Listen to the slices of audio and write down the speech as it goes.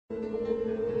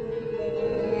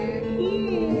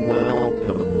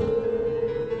Welcome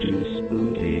to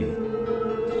Spooky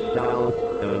South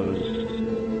Coast.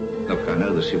 Look, I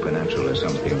know the supernatural is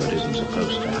something that isn't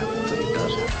supposed to happen, but it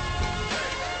does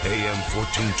happen. AM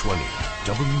 1420,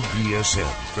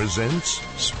 WBSM presents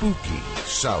Spooky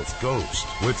South Coast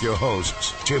with your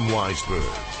hosts, Tim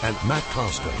Weisberg and Matt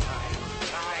Costa.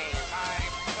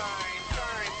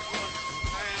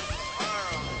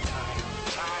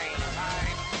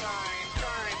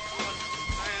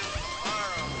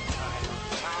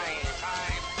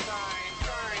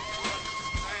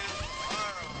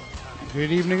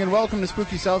 Good evening and welcome to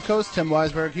Spooky South Coast. Tim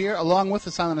Weisberg here, along with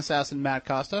the silent assassin Matt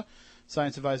Costa.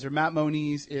 Science advisor Matt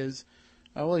Moniz is,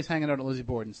 he's hanging out at Lizzie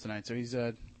Borden's tonight, so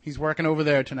he's working over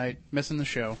there tonight, missing the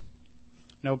show.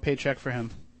 No paycheck for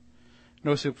him.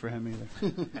 No soup for him either.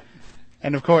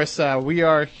 And of course, we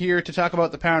are here to talk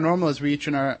about the paranormal as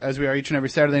we are each and every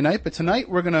Saturday night. But tonight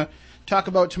we're going to talk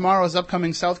about tomorrow's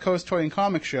upcoming South Coast Toy and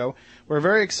Comic Show. We're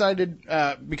very excited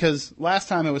because last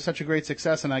time it was such a great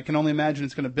success, and I can only imagine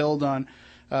it's going to build on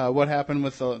what happened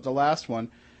with the last one.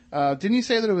 Didn't you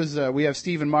say that it was? We have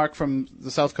Steve and Mark from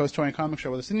the South Coast Toy and Comic Show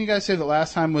with us. Didn't you guys say that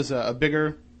last time was a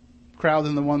bigger crowd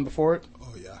than the one before it?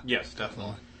 Oh yeah. Yes,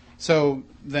 definitely. So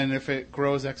then, if it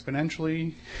grows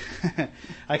exponentially,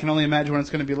 I can only imagine what it's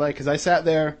going to be like. Because I sat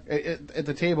there at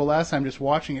the table last time, just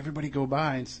watching everybody go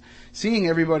by and seeing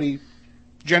everybody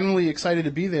generally excited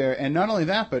to be there, and not only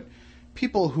that, but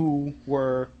people who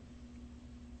were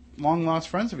long lost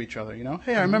friends of each other. You know,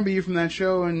 hey, I remember you from that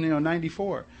show in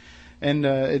 '94. And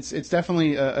it's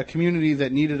definitely a community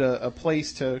that needed a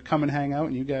place to come and hang out,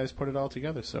 and you guys put it all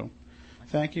together. So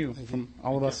thank you from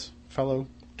all of us fellow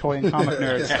toy and comic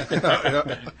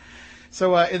nerds.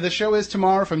 So the show is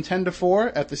tomorrow from 10 to 4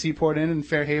 at the Seaport Inn in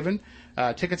Fairhaven.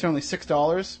 Tickets are only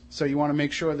 $6, so you want to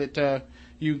make sure that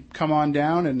you come on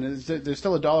down. And there's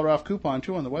still a $1 off coupon,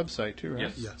 too, on the website, too,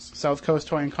 right? Yes.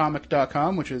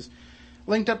 SouthCoastToyandComic.com, which is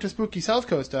linked up to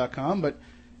SpookySouthCoast.com. But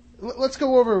let's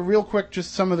go over real quick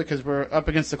just some of the, because we're up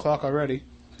against the clock already.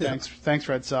 Thanks,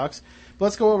 Red Sox. But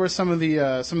let's go over some of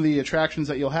the attractions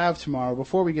that you'll have tomorrow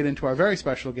before we get into our very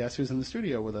special guest who's in the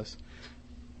studio with us.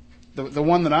 The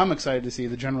one that I'm excited to see,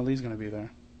 the General Lee's going to be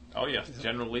there. Oh yes,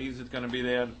 General Lee's is going to be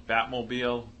there.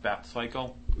 Batmobile,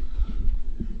 Batcycle.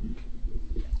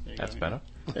 That's better.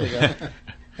 There you go.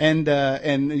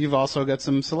 And you've also got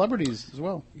some celebrities as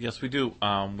well. Yes, we do.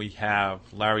 We have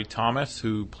Larry Thomas,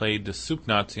 who played the Soup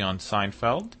Nazi on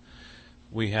Seinfeld.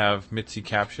 We have Mitzi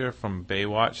Capture from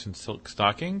Baywatch and Silk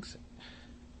Stockings.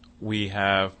 We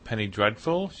have Penny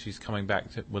Dreadful. She's coming back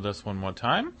with us one more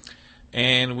time.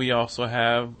 And we also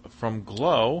have from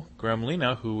Glow,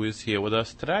 Gremlina, who is here with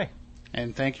us today.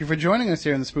 And thank you for joining us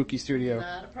here in the Spooky Studio.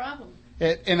 Not a problem.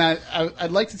 And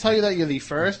I'd like to tell you that you're the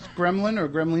first gremlin or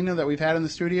gremlina that we've had in the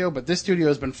studio, but this studio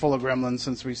has been full of gremlins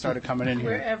since we started coming in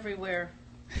We're here. everywhere.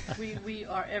 We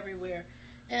are everywhere.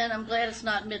 And I'm glad it's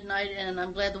not midnight, and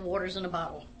I'm glad the water's in a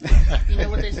bottle. You know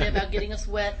what they say about getting us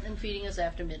wet and feeding us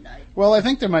after midnight. Well, I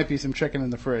think there might be some chicken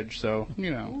in the fridge, so,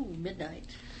 Ooh, midnight.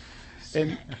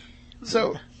 And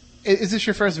so, is this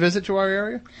your first visit to our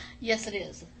area? Yes, it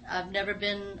is. I've never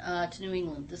been to New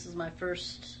England. This is my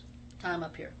first time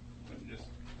up here.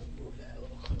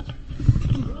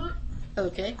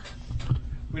 Okay.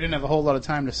 We didn't have a whole lot of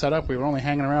time to set up. We were only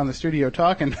hanging around the studio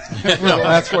talking for the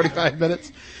last 45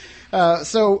 minutes.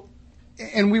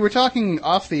 And we were talking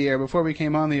off the air before we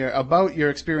came on the air about your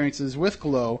experiences with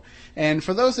Glow. And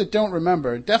for those that don't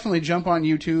remember, definitely jump on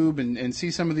YouTube and see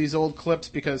some of these old clips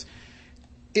because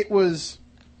it was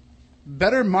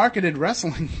better marketed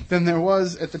wrestling than there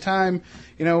was at the time,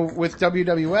 with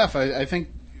WWF. I think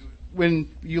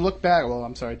when you look back, well,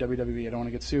 I'm sorry, WWE, I don't want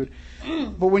to get sued.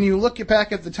 But when you look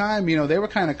back at the time, they were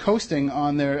kind of coasting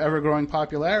on their ever-growing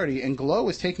popularity, and Glow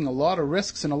was taking a lot of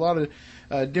risks and a lot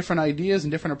of different ideas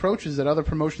and different approaches that other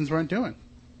promotions weren't doing.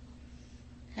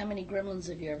 How many gremlins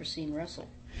have you ever seen wrestle?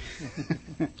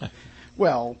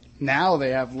 Well, now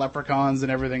they have leprechauns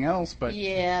and everything else, but...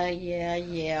 Yeah,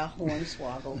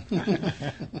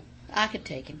 Hornswoggle. I could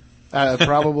take him.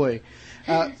 Probably.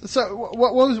 So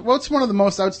what's one of the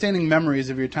most outstanding memories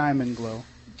of your time in Glow?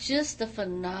 Just a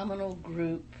phenomenal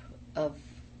group of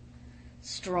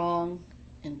strong,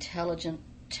 intelligent,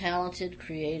 talented,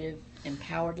 creative,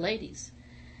 empowered ladies.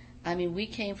 I mean, we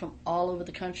came from all over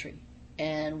the country,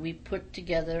 and we put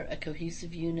together a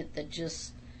cohesive unit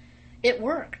that it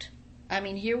worked. I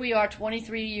mean, here we are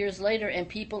 23 years later, and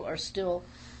people are still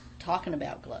talking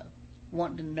about Glow,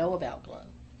 wanting to know about Glow.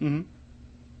 Mm-hmm.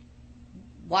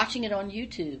 Watching it on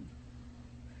YouTube,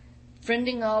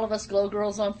 friending all of us Glow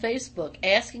Girls on Facebook,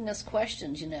 asking us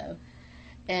questions,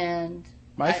 and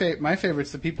My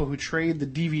favorite's the people who trade the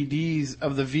DVDs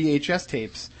of the VHS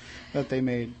tapes that they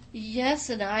made. Yes,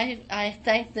 and I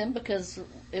thank them because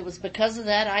it was because of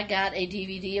that I got a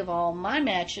DVD of all my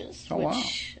matches,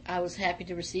 which I was happy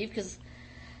to receive because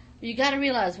you got to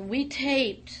realize when we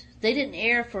taped, they didn't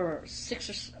air for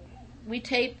we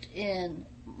taped in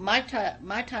my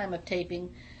time of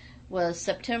taping was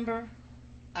September.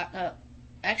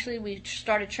 Actually, we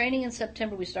started training in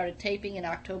September. We started taping in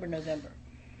October, November.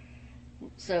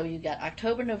 So you got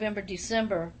October, November,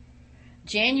 December.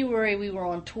 January we were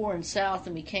on tour in South,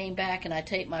 and we came back, and I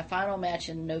taped my final match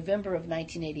in November of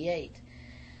 1988.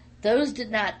 Those did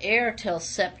not air till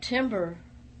September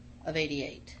of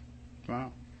 88.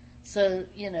 Wow. So,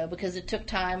 because it took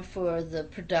time for the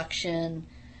production.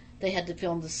 They had to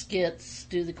film the skits,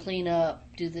 do the cleanup,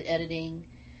 do the editing.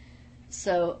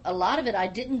 So a lot of it I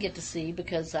didn't get to see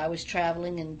because I was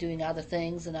traveling and doing other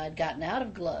things, and I'd gotten out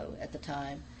of Glow at the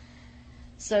time.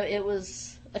 So it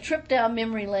was a trip down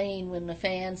memory lane when the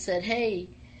fan said, hey,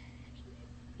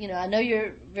 I know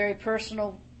you're very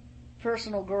personal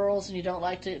girls and you don't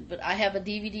like to, but I have a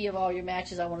DVD of all your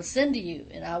matches I want to send to you.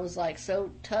 And I was like so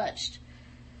touched.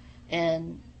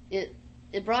 And it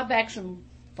brought back some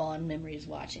fond memories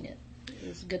watching it. It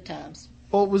was good times.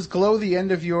 Well, was Glow the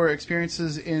end of your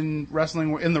experiences in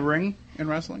wrestling, in the ring in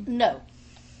wrestling? No.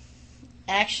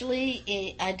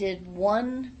 Actually, I did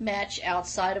one match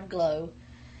outside of Glow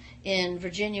in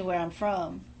Virginia, where I'm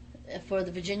from, for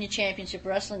the Virginia Championship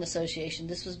Wrestling Association.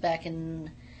 This was back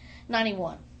in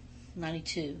 91,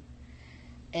 92.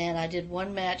 And I did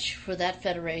one match for that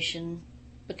federation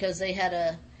because they had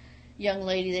a young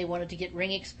lady they wanted to get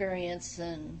ring experience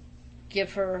and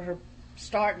give her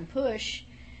start and push.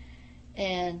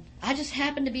 And I just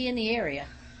happened to be in the area.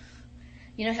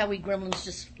 You know how we gremlins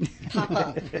just pop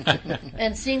up.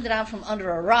 And seeing that I'm from under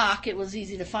a rock, it was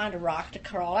easy to find a rock to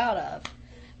crawl out of.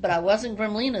 But I wasn't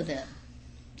Gremlina then.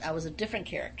 I was a different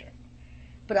character.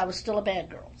 But I was still a bad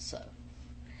girl, so.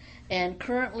 And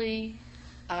currently,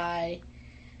 I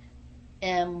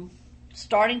am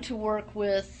starting to work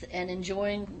with and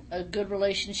enjoying a good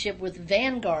relationship with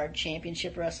Vanguard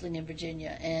Championship Wrestling in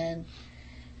Virginia. And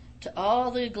to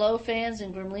all the Glow fans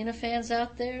and Gremlina fans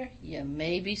out there, you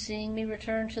may be seeing me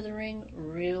return to the ring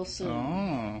real soon.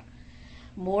 Oh.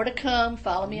 More to come.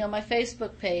 Follow me on my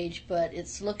Facebook page, but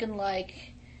it's looking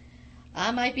like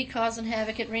I might be causing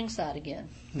havoc at ringside again.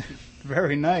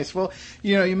 Very nice. Well,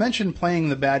 you mentioned playing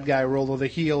the bad guy role or the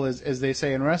heel, as they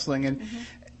say in wrestling, and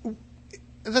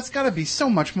that's got to be so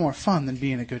much more fun than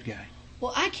being a good guy.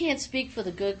 Well, I can't speak for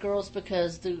the good girls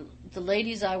because the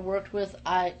ladies I worked with,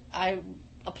 I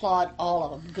applaud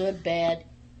all of them, good, bad,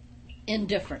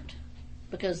 indifferent,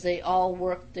 because they all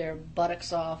worked their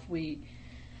buttocks off. We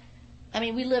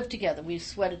lived together. We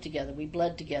sweated together. We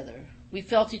bled together. We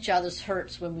felt each other's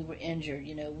hurts when we were injured.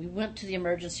 We went to the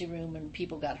emergency room when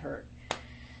people got hurt.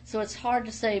 So it's hard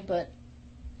to say, but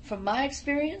from my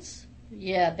experience,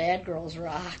 yeah, bad girls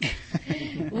rock.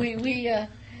 we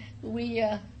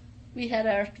had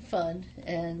our fun,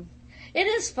 and it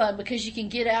is fun because you can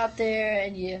get out there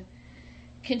and you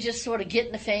can just sort of get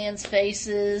in the fans'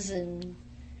 faces and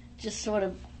just sort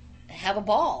of have a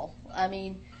ball. I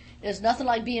mean, there's nothing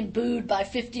like being booed by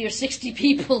 50 or 60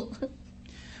 people.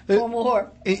 Or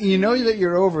more. You know that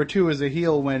you're over, too, as a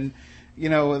heel when,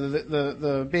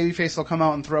 the babyface will come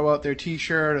out and throw out their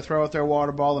T-shirt or throw out their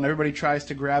water bottle and everybody tries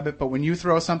to grab it, but when you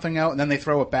throw something out and then they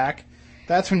throw it back,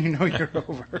 that's when you know you're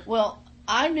over. Well,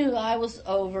 I knew I was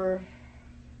over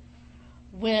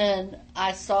when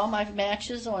I saw my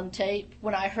matches on tape,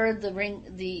 when I heard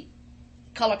the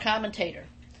color commentator.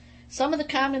 Some of the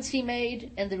comments he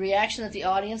made and the reaction that the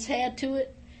audience had to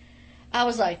it, I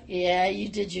was like, yeah, you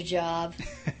did your job.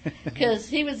 Because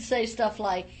he would say stuff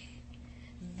like,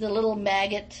 the little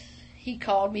maggot, he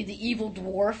called me the evil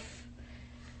dwarf.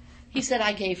 He said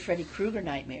I gave Freddy Krueger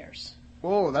nightmares.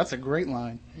 Whoa, that's a great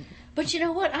line. But you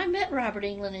know what? I met Robert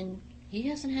Englund, and he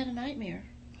hasn't had a nightmare.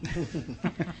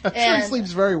 I'm sure he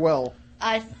sleeps very well.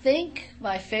 I think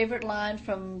my favorite line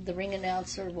from the ring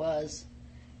announcer was,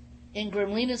 in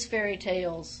Gremlina's fairy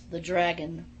tales, the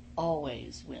dragon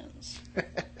always wins.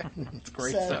 That's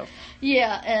great stuff.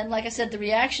 Yeah, and like I said, the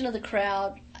reaction of the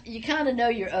crowd, you kind of know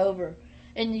you're over.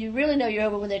 And you really know you're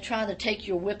over when they're trying to take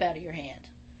your whip out of your hand.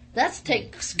 That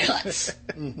takes guts.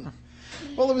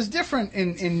 Well, it was different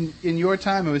in your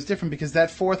time. It was different because that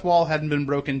fourth wall hadn't been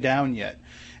broken down yet.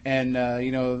 And, I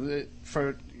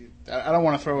don't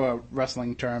want to throw out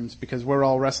wrestling terms because we're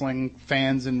all wrestling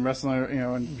fans and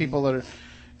and people that are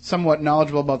somewhat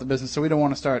knowledgeable about the business, so we don't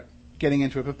want to start getting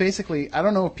into it. But basically, I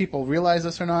don't know if people realize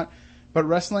this or not, but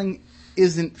wrestling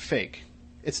isn't fake.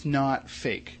 It's not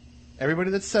fake.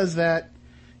 Everybody that says that,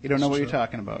 you don't know what you're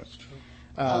talking about.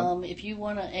 If you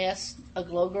want to ask a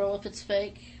glow girl if it's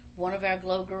fake, one of our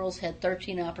glow girls had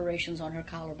 13 operations on her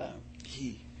collarbone.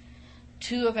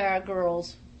 Two of our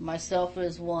girls, myself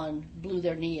as one, blew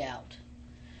their knee out.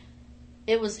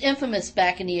 It was infamous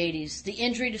back in the 80s. The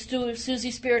injury to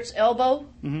Susie Spirit's elbow,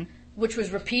 which was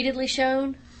repeatedly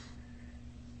shown.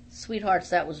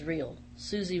 Sweethearts, that was real.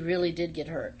 Susie really did get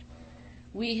hurt.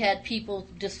 We had people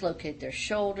dislocate their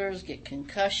shoulders, get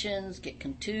concussions, get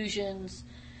contusions,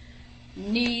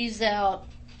 knees out,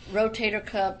 rotator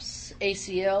cuffs,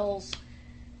 ACLs.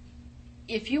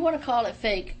 If you want to call it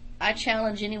fake, I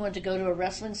challenge anyone to go to a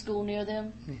wrestling school near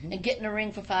them and get in a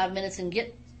ring for 5 minutes and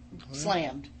get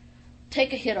slammed.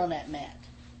 Take a hit on that mat.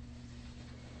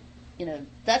 You know,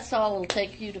 that's all it'll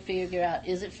take you to figure out,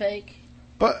 is it fake?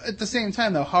 But at the same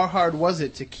time, though, how hard was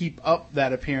it to keep up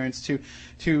that appearance,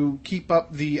 to keep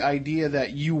up the idea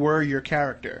that you were your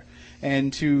character,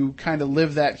 and to kind of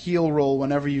live that heel role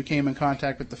whenever you came in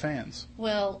contact with the fans?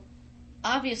 Well,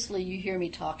 obviously you hear me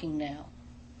talking now.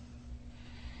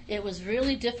 It was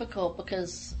really difficult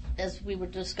because, as we were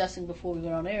discussing before we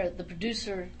went on air, the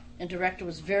producer and director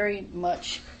was very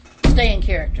much stay in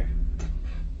character.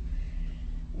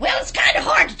 Well, it's kind of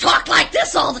hard to talk like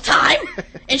this all the time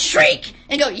and shriek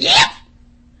and go, yep,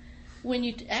 when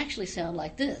you actually sound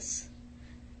like this.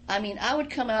 I mean, I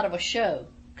would come out of a show,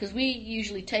 because we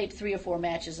usually tape 3 or 4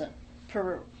 matches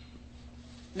per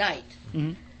night,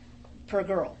 per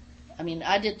girl. I mean,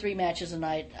 I did 3 matches a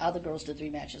night, other girls did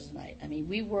 3 matches a night. I mean,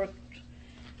 we were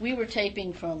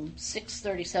taping from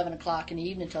 6:30, 7 o'clock in the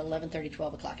evening until 11:30,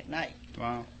 12 o'clock at night.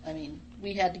 Wow. I mean,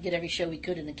 we had to get every show we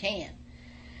could in the can.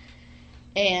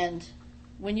 And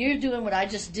when you're doing what I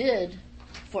just did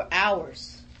for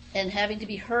hours and having to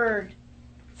be heard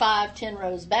 5, 10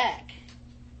 rows back,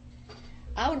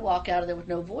 I would walk out of there with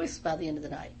no voice by the end of the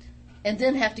night and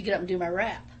then have to get up and do my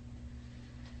rap.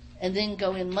 And then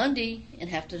go in Monday and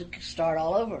have to start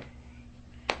all over.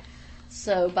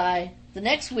 So by the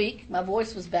next week, my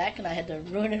voice was back and I had to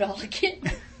ruin it all again.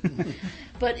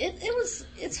 But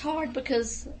it's hard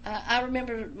because I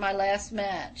remember my last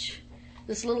match.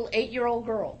 This little 8-year-old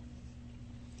girl.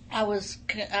 I was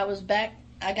back.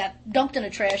 I got dumped in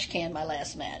a trash can my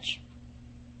last match.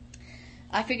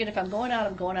 I figured if I'm going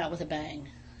out with a bang.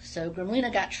 So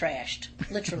Gremlina got trashed,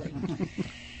 literally.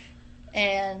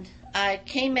 And I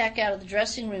came back out of the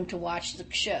dressing room to watch the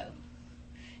show.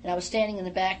 And I was standing in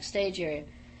the backstage area.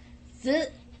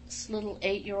 This little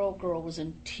 8-year-old girl was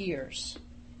in tears.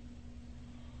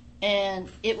 And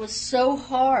it was so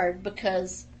hard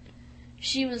because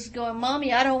she was going,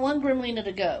 Mommy, I don't want Gremlina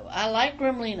to go. I like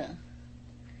Gremlina.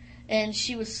 And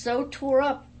she was so tore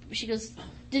up. She goes,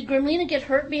 did Gremlina get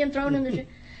hurt being thrown in the...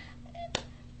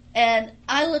 And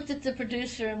I looked at the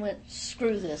producer and went,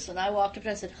 screw this. And I walked up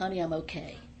and I said, honey, I'm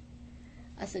okay.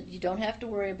 I said, you don't have to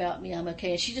worry about me. I'm okay.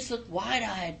 And she just looked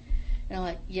wide-eyed. And I'm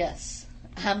like, yes,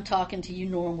 I'm talking to you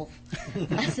normal.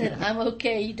 I said, I'm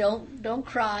okay. Don't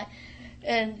cry.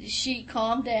 And she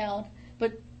calmed down.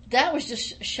 But that was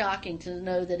just shocking to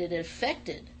know that it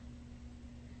affected,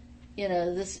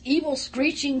 this evil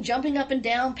screeching, jumping up and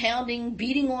down, pounding,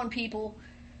 beating on people.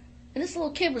 And this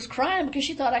little kid was crying because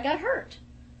she thought I got hurt.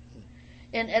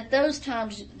 And at those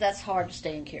times, that's hard to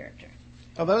stay in character.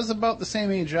 Oh, that was about the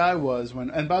same age I was when.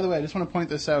 And by the way, I just want to point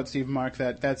this out, Steve Mark,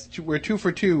 that we're 2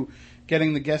 for 2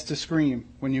 getting the guest to scream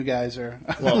when you guys are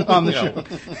on the show.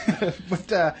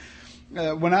 But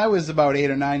when I was about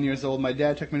 8 or 9 years old, my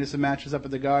dad took me to some matches up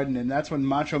at the Garden, and that's when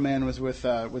Macho Man was with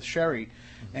Sherry,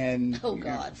 and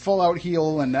full out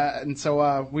heel, and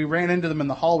so we ran into them in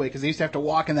the hallway because they used to have to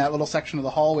walk in that little section of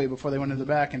the hallway before they went into the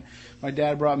back. And my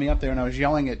dad brought me up there, and I was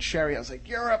yelling at Sherry. I was like,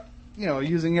 "You're up!"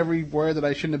 Using every word that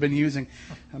I shouldn't have been using.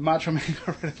 And Macho Man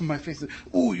got right up in my face and said,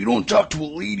 "Oh, you don't talk to a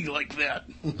lady like that."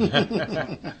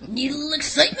 Need a little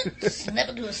excitement? Snap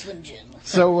into a Slim Jim.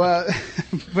 So,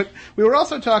 but we were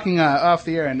also talking off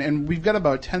the air, and we've got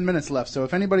about 10 minutes left. So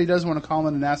if anybody does want to call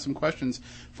in and ask some questions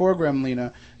for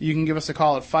Gremlina, you can give us a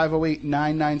call at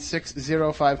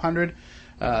 508-996-0500,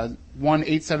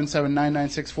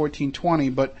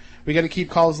 1-877-996-1420. But we got to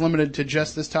keep calls limited to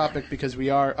just this topic because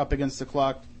we are up against the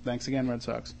clock. Thanks again, Red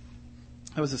Sox.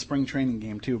 That was a spring training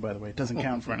game, too, by the way. It doesn't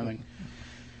count for anything.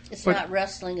 It's not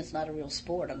wrestling. It's not a real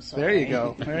sport. I'm sorry. There you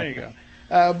go. There you go.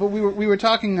 But we were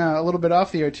talking a little bit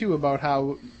off the air, too, about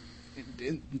how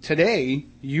today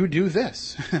you do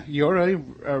this. You're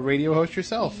a radio host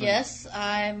yourself. Yes,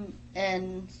 I'm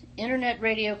an internet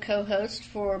radio co-host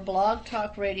for Blog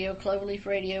Talk Radio, Cloverleaf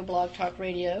Radio, Blog Talk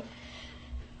Radio.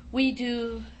 We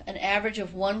do an average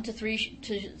of 1 to 3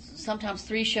 to sometimes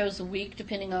 3 shows a week,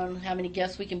 depending on how many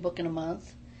guests we can book in a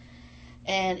month.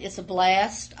 And it's a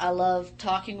blast. I love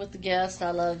talking with the guests.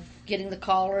 I love getting the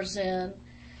callers in.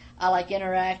 I like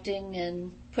interacting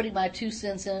and putting my 2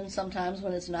 cents in sometimes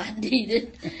when it's not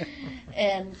needed.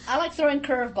 And I like throwing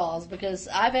curveballs because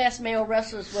I've asked male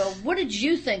wrestlers, well, what did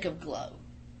you think of Glow?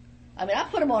 I mean, I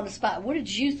put them on the spot. What did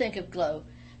you think of Glow?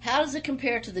 How does it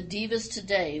compare to the divas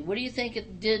today? What do you think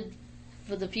it did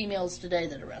for the females today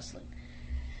that are wrestling?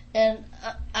 And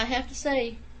I have to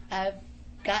say, I've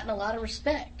gotten a lot of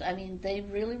respect. I mean, they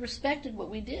really respected what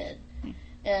we did.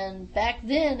 And back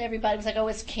then, everybody was like, oh,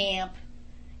 it's camp.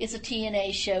 It's a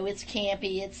TNA show. It's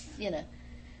campy. It's,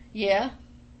 yeah.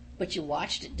 But you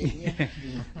watched it, didn't you?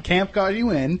 Camp got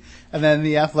you in, and then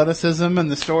the athleticism and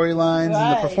the storylines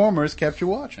and the performers kept you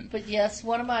watching. But yes,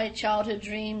 one of my childhood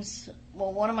dreams,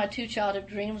 one of my 2 childhood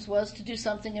dreams was to do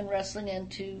something in wrestling and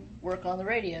to work on the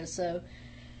radio. So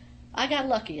I got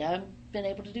lucky. I've been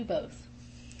able to do both.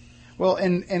 Well,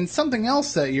 and something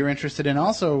else that you're interested in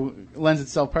also lends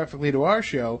itself perfectly to our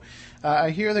show.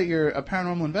 I hear that you're a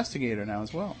paranormal investigator now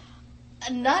as well.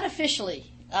 Not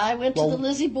officially. I went to the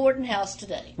Lizzie Borden house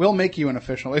today. We'll make you an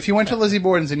official. If you went to Lizzie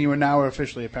Borden's and you are now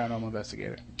officially a paranormal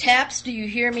investigator. Taps, do you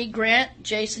hear me? Grant,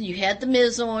 Jason, you had The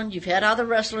Miz on. You've had other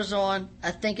wrestlers on.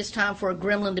 I think it's time for a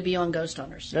gremlin to be on Ghost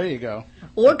Hunters. There you go.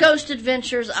 Or Ghost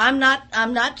Adventures. I'm not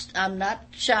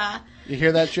shy. You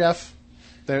hear that, Jeff?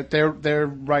 Their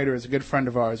writer is a good friend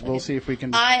of ours. We'll see if we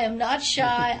can... I am not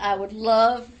shy. I would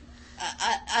love...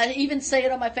 I even say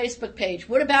it on my Facebook page.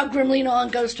 What about Gremlina on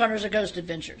Ghost Hunters or Ghost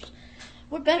Adventures?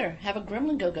 What better? Have a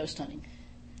gremlin go ghost hunting.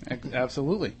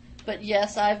 Absolutely. But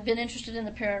yes, I've been interested in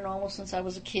the paranormal since I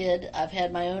was a kid. I've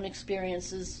had my own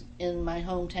experiences in my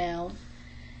hometown.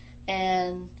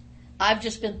 And I've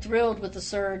just been thrilled with the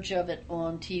surge of it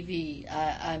on TV.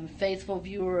 I'm a faithful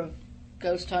viewer of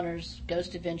Ghost Hunters,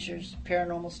 Ghost Adventures,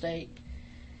 Paranormal State.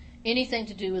 Anything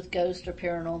to do with ghost or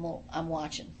paranormal, I'm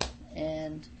watching.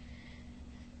 And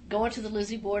going to the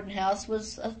Lizzie Borden house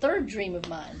was a third dream of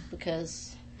mine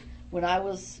because when I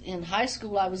was in high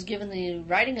school, I was given the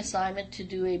writing assignment to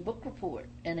do a book report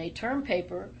and a term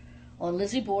paper on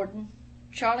Lizzie Borden,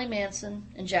 Charlie Manson,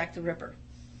 and Jack the Ripper.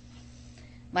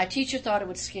 My teacher thought it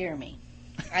would scare me.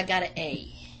 I got an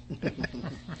A.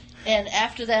 And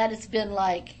after that, it's been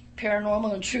like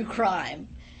paranormal and true crime.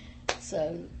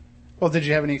 So. Well, did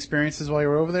you have any experiences while you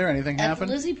were over there? Anything happen? At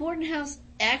the Lizzie Borden house,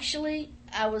 actually,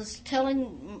 I was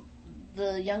telling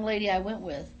the young lady I went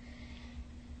with,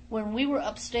 when we were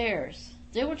upstairs,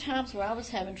 there were times where I was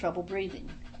having trouble breathing.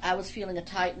 I was feeling a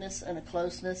tightness and a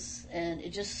closeness, and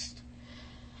it just...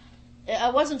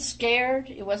 I wasn't scared,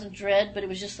 it wasn't dread, but it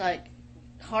was just like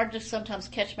hard to sometimes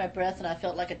catch my breath, and I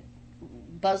felt like a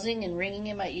buzzing and ringing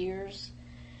in my ears.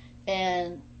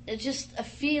 And it's just a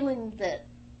feeling that...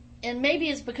 And maybe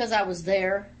it's because I was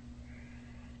there,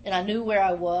 and I knew where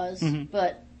I was,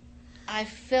 but I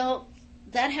felt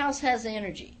that house has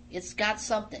energy. It's got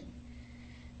something.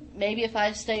 Maybe if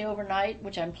I stay overnight,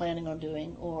 which I'm planning on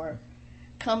doing, or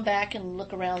come back and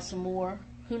look around some more,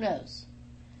 who knows?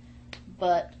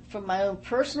 But from my own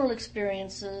personal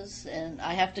experiences, and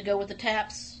I have to go with the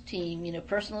TAPS team,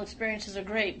 personal experiences are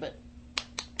great, but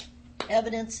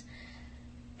evidence,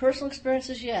 personal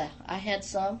experiences, yeah, I had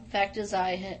some. Fact is,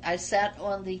 I sat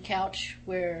on the couch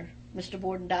where Mr.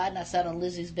 Borden died, and I sat on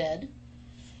Lizzie's bed.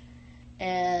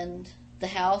 And the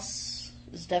house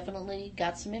has definitely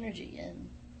got some energy, and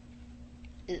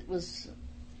it was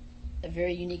a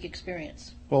very unique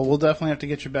experience. Well, we'll definitely have to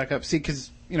get you back up. See, because,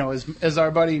 as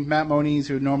our buddy Matt Moniz,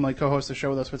 who normally co-hosts the show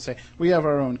with us, would say, we have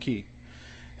our own key.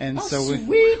 And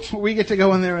we get to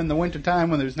go in there in the winter time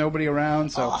when there's nobody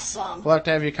around. So awesome. We'll have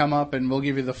to have you come up, and we'll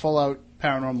give you the full-out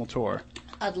paranormal tour.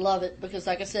 I'd love it because,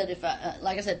 like I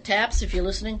said, Taps, if you're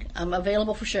listening, I'm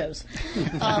available for shows.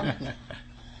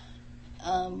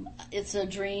 It's a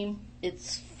dream.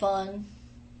 It's fun,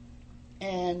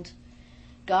 and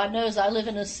God knows I live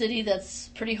in a city that's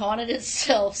pretty haunted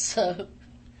itself. So.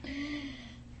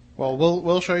 Well,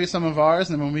 we'll show you some of ours,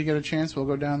 and then when we get a chance, we'll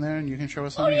go down there and you can show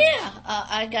us some. Oh yeah,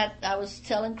 I was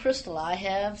telling Crystal I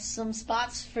have some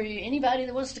spots for anybody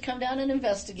that wants to come down and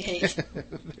investigate.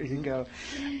 There you go.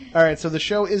 All right, so the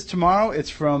show is tomorrow.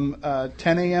 It's from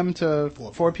 10 a.m. to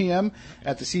 4 p.m.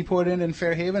 at the Seaport Inn in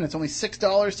Fairhaven. It's only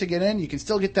 $6 to get in. You can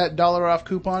still get that $1 off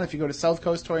coupon if you go to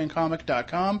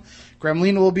southcoasttoriancomic.com.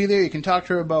 Gremlina will be there. You can talk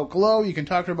to her about Glow. You can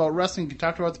talk to her about wrestling. You can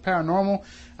talk to her about the paranormal.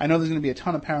 I know there's going to be a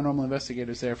ton of paranormal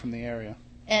investigators there from the area.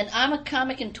 And I'm a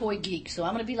comic and toy geek, so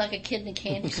I'm going to be like a kid in a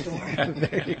candy store.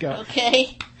 There you go.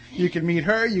 Okay? You can meet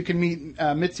her. You can meet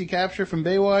Mitzi Capture from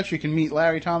Baywatch. You can meet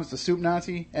Larry Thomas, the Soup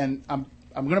Nazi. And I'm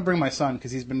going to bring my son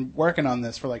because he's been working on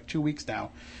this for like 2 weeks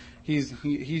now.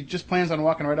 He just plans on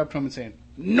walking right up to him and saying,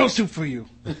 no soup for you.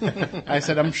 I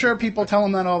said, I'm sure people tell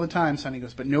him that all the time, son. He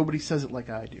goes, but nobody says it like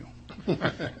I do.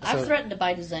 I've threatened to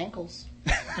bite his ankles.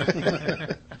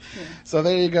 So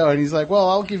there you go. And he's like, well,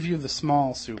 I'll give you the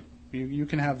small soup. You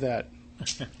can have that.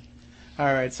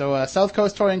 All right, so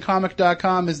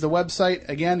SouthCoastToyandComic.com is the website.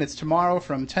 Again, it's tomorrow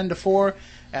from 10 to 4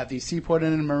 at the Seaport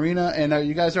Inn and Marina. And are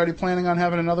you guys already planning on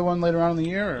having another one later on in the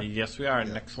year? Or? Yes, we are.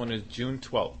 Next one is June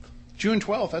 12th. June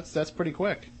 12th. That's pretty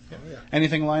quick. Oh, yeah.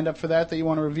 Anything lined up for that you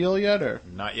want to reveal yet? Or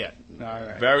not yet. All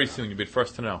right. Very soon. You'll be the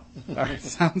first to know. All right,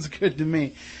 sounds good to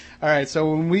me. All right,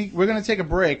 so we're going to take a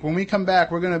break. When we come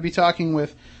back, we're going to be talking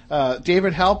with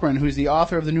David Halperin, who's the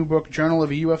author of the new book, Journal of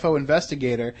a UFO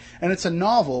Investigator. And it's a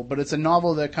novel, but it's a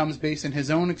novel that comes based in his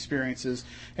own experiences.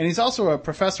 And he's also a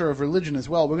professor of religion as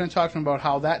well. We're going to talk to him about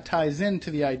how that ties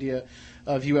into the idea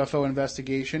of UFO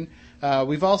investigation.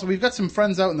 We've got some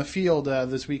friends out in the field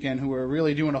this weekend who are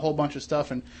really doing a whole bunch of stuff,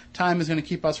 and time is going to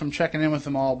keep us from checking in with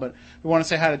them all. But we want to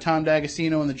say hi to Tom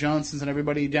D'Agostino and the Johnsons and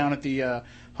everybody down at the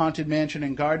Haunted Mansion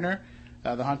in Gardner,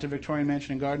 the Haunted Victorian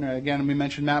Mansion in Gardner. Again, we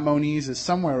mentioned Matt Moniz is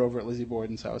somewhere over at Lizzie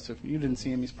Borden's house. If you didn't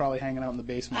see him, he's probably hanging out in the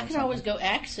basement. I can always go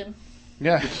axe him.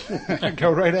 Yeah,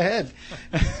 go right ahead.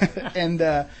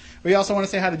 And we also want to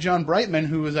say hi to John Brightman,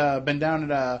 who has been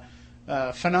down at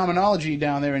Phenomenology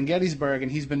down there in Gettysburg,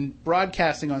 and he's been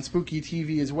broadcasting on Spooky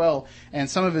TV as well. And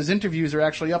some of his interviews are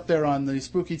actually up there on the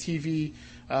Spooky TV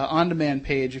on-demand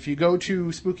page. If you go to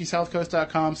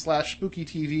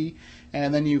SpookySouthCoast.com/SpookyTV,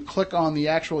 and then you click on the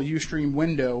actual Ustream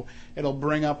window, it'll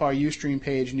bring up our Ustream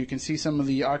page, and you can see some of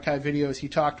the archive videos. He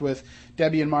talked with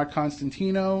Debbie and Mark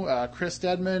Constantino, Chris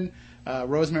Stedman,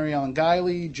 Rosemary Ellen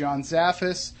Guiley, John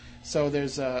Zaffis. So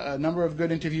there's a number of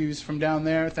good interviews from down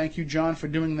there. Thank you, John, for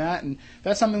doing that. And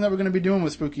that's something that we're going to be doing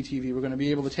with Spooky TV. We're going to be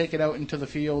able to take it out into the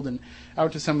field and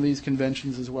out to some of these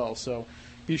conventions as well. So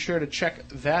be sure to check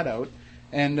that out.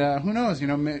 And who knows?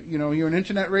 You're an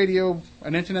internet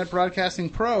broadcasting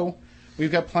pro.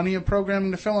 We've got plenty of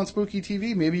programming to fill on Spooky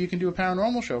TV. Maybe you can do a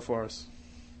paranormal show for us.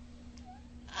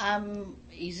 I'm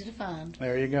easy to find.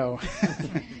 There you go.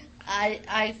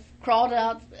 I crawled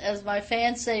out, as my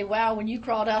fans say, wow, when you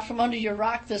crawled out from under your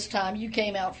rock this time, you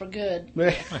came out for good.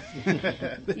 Yeah.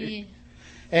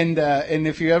 And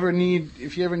if you ever need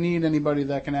anybody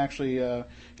that can actually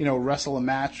wrestle a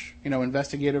match,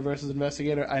 investigator versus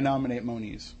investigator, I nominate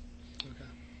Moniz. Okay.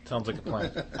 Sounds like a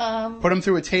plan. Put him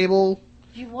through a table.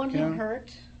 You want him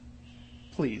hurt?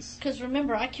 Please. Because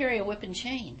remember, I carry a whip and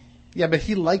chain. Yeah, but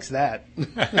he likes that. Then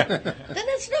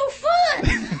it's no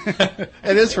fun.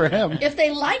 It is for him. If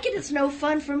they like it, it's no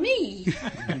fun for me.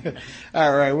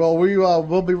 All right. Well,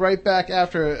 we'll be right back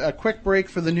after a quick break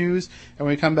for the news. And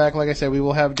when we come back, like I said, we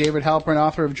will have David Halperin,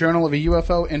 author of Journal of a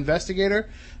UFO Investigator.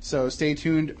 So stay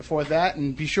tuned for that.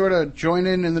 And be sure to join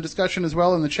in the discussion as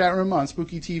well in the chat room on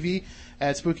Spooky TV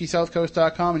at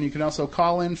SpookySouthCoast.com. And you can also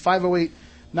call in 508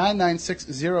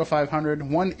 996-0500,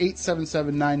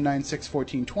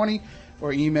 1-877-996-1420,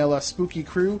 or email us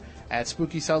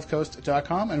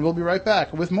spookycrew@SpookySouthCoast.com, and we'll be right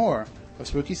back with more of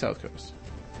Spooky South Coast.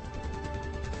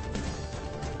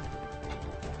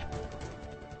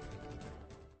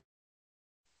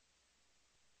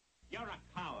 You're a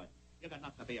coward. You got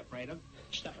nothing to be afraid of.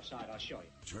 Step aside, I'll show you.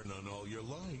 Turn on all your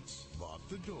lights, lock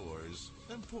the doors,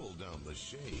 and pull down the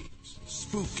shades.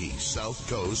 Spooky South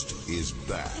Coast is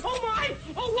back. Oh, my!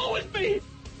 Oh, woe is me!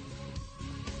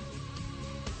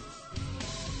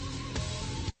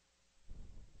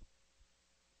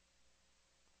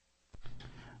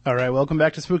 All right, welcome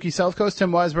back to Spooky South Coast.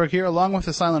 Tim Weisberg here, along with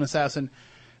the silent assassin,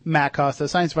 Matt Costa.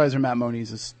 Science advisor Matt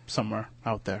Moniz is somewhere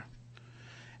out there.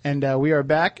 And we are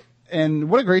back. And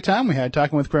what a great time we had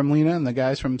talking with Gremlina and the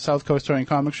guys from South Coast Toy and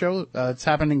Comic Show. It's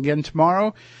happening again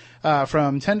tomorrow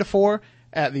from 10 to 4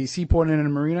 at the Seaport Inn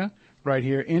and Marina right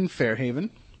here in Fairhaven.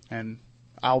 And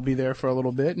I'll be there for a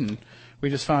little bit. And we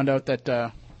just found out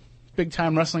that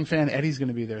big-time wrestling fan Eddie's going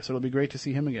to be there, so it'll be great to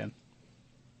see him again.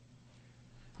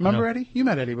 Remember Eddie? You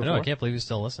met Eddie before. No, I can't believe he's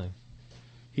still listening.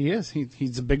 He is.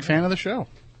 He's a big fan of the show.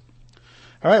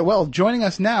 All right, well, joining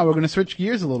us now, we're going to switch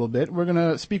gears a little bit. We're going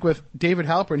to speak with David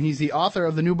Halperin. He's the author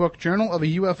of the new book, Journal of a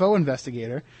UFO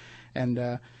Investigator.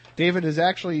 And David is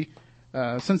actually,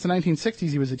 since the 1960s,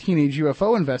 he was a teenage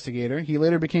UFO investigator. He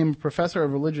later became a professor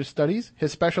of religious studies,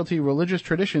 his specialty, religious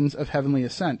traditions of heavenly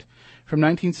ascent. From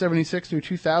 1976 through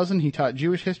 2000, he taught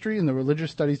Jewish history in the religious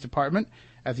studies department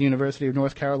at the University of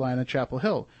North Carolina, Chapel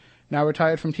Hill. Now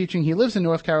retired from teaching, he lives in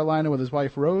North Carolina with his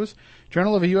wife, Rose.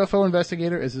 Journal of a UFO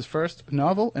Investigator is his first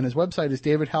novel, and his website is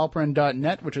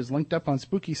davidhalperin.net, which is linked up on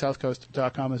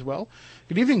SpookySouthCoast.com as well.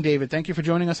 Good evening, David. Thank you for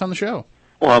joining us on the show.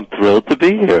 Well, I'm thrilled to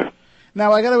be here.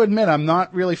 Now, I got to admit, I'm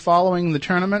not really following the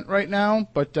tournament right now,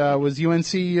 but was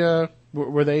UNC,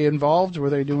 were they involved? Were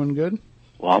they doing good?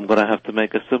 Well, I'm going to have to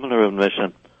make a similar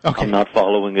admission. Okay. I'm not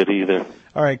following it either.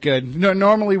 All right, good. No,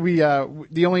 normally we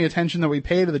the only attention that we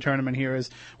pay to the tournament here is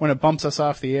when it bumps us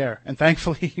off the air, and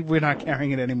thankfully we're not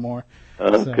carrying it anymore.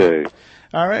 Okay. So,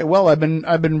 all right. Well, I've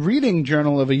been reading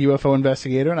Journal of a UFO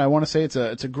Investigator, and I want to say it's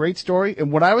a great story.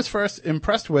 And what I was first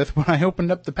impressed with when I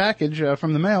opened up the package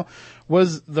from the mail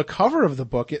was the cover of the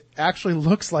book. It actually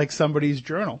looks like somebody's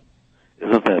journal.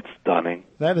 Isn't that stunning?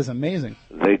 That is amazing.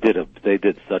 They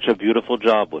did such a beautiful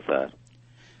job with that.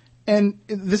 And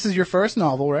this is your first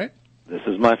novel, right? This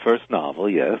is my first novel,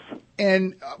 yes.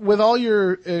 And with all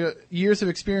your years of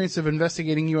experience of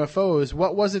investigating UFOs,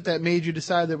 what was it that made you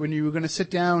decide that when you were going to sit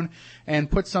down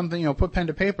and put something, put pen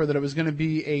to paper, that it was going to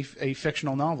be a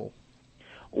fictional novel?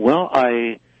 Well,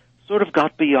 I sort of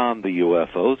got beyond the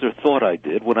UFOs, or thought I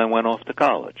did, when I went off to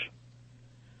college.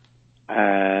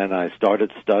 And I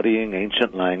started studying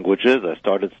ancient languages. I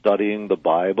started studying the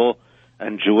Bible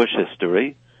and Jewish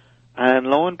history. And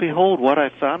lo and behold, what I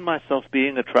found myself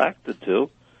being attracted to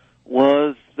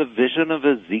was the vision of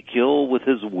Ezekiel with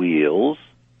his wheels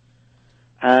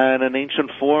and an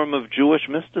ancient form of Jewish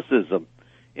mysticism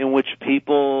in which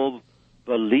people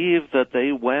believed that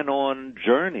they went on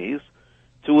journeys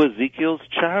to Ezekiel's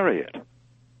chariot,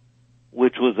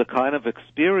 which was a kind of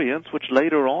experience which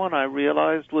later on I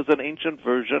realized was an ancient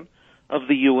version of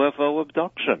the UFO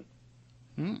abduction.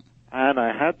 And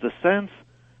I had the sense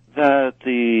that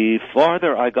the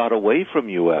farther I got away from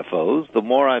UFOs, the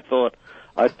more I thought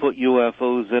I'd put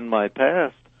UFOs in my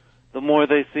past, the more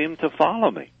they seemed to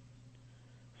follow me.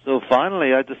 So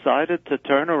finally I decided to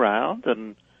turn around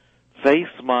and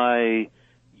face my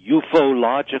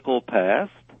ufological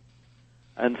past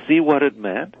and see what it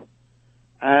meant.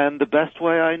 And the best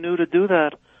way I knew to do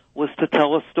that was to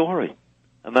tell a story.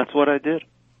 And that's what I did.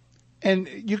 And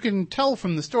you can tell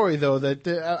from the story, though, that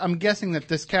I'm guessing that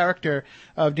this character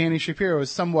of Danny Shapiro is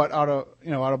somewhat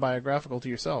autobiographical to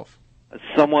yourself.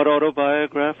 Somewhat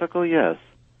autobiographical, yes.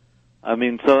 I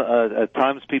mean, at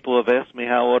times people have asked me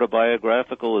how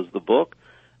autobiographical is the book,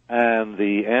 and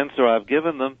the answer I've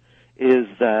given them is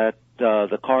that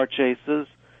the car chases,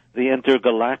 the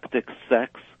intergalactic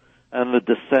sex, and the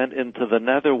descent into the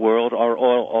netherworld are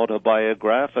all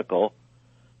autobiographical,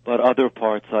 but other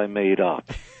parts I made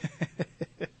up.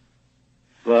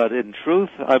 But in truth,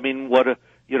 I mean, what is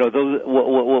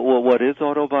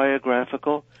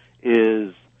autobiographical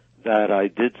is that I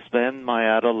did spend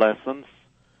my adolescence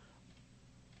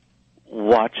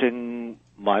watching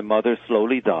my mother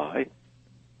slowly die,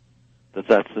 that's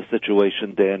the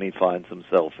situation Danny finds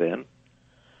himself in,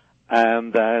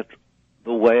 and that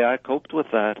the way I coped with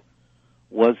that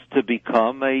was to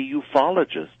become a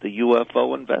ufologist, a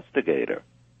UFO investigator.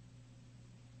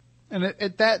 And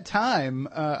at that time,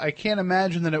 I can't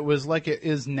imagine that it was like it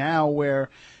is now, where,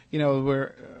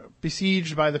 we're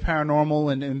besieged by the paranormal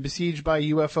and besieged by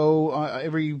UFO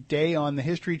every day on the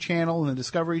History Channel and the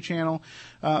Discovery Channel.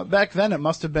 Back then, it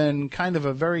must have been kind of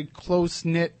a very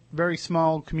close-knit, very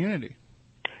small community.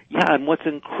 Yeah, and what's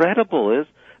incredible is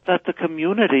that the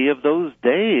community of those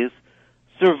days,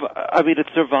 it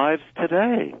survives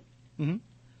today. Mm-hmm.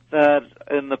 That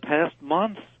in the past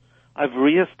months, I've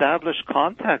reestablished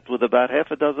contact with about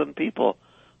half a dozen people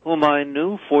whom I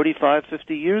knew 45,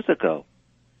 50 years ago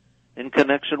in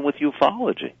connection with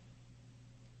ufology.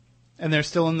 And they're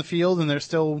still in the field, and they're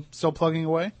still plugging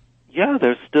away? Yeah,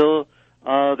 they're still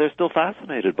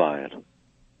fascinated by it.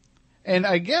 And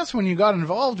I guess when you got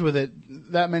involved with it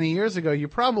that many years ago, you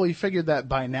probably figured that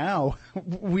by now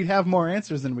we'd have more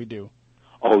answers than we do.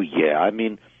 Oh, yeah. I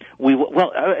mean, there's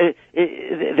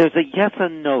a yes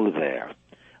and no there.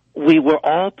 We were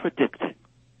all predicting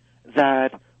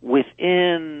that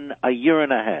within a year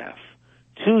and a half,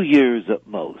 2 years at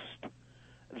most,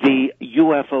 the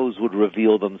UFOs would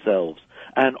reveal themselves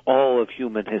and all of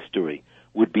human history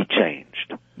would be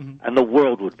changed. Mm-hmm. And the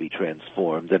world would be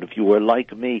transformed. And if you were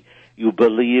like me, you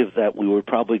believed that we were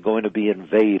probably going to be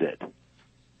invaded.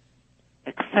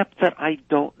 Except that I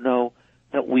don't know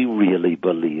that we really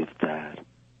believed that.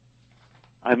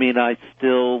 I mean, I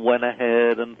still went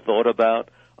ahead and thought about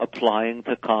applying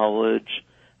to college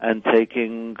and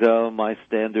taking my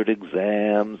standard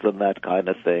exams and that kind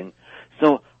of thing.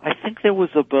 So I think there was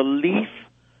a belief,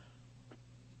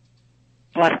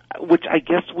 but which I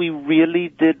guess we really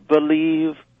did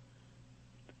believe,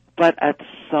 but at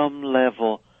some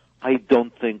level, I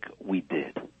don't think we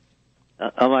did.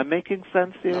 Am I making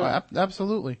sense here? Oh,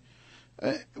 absolutely.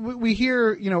 we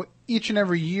hear, each and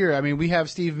every year. I mean, we have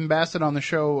Stephen Bassett on the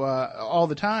show all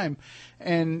the time,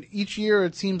 and each year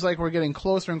it seems like we're getting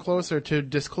closer and closer to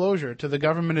disclosure, to the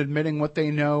government admitting what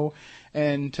they know,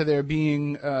 and to there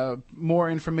being more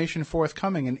information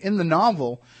forthcoming. And in the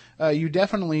novel, you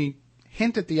definitely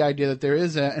hint at the idea that there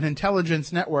is an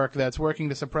intelligence network that's working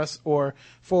to suppress or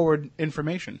forward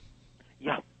information.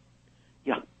 Yeah.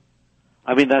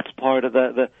 I mean, that's part of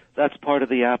that's part of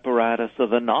the apparatus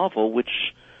of the novel, which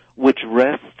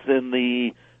rests in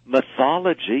the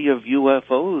mythology of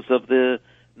UFOs of the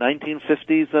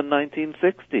 1950s and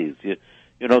 1960s.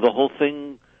 You know, the whole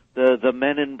thing, the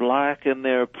Men in Black in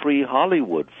their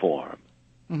pre-Hollywood form.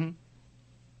 Mm-hmm.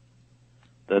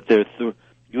 That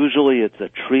usually it's a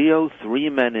trio, 3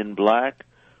 men in black,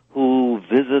 who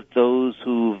visit those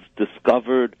who've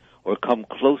discovered or come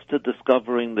close to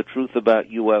discovering the truth about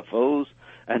UFOs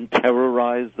and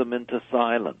terrorize them into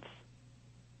silence.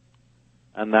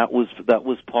 And that was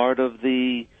part of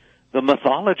the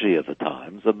mythology of the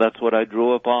times, and that's what I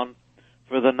drew upon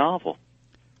for the novel.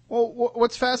 Well,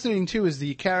 what's fascinating too is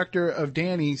the character of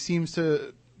Danny seems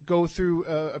to go through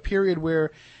a period where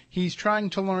he's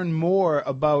trying to learn more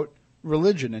about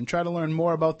religion and try to learn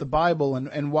more about the Bible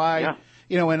and why,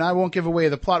 and I won't give away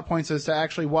the plot points as to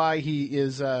actually why he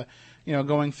is,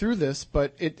 going through this,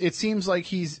 but it seems like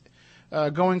he's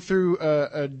going through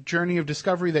a journey of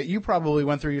discovery that you probably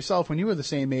went through yourself when you were the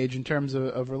same age in terms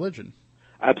of religion.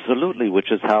 Absolutely,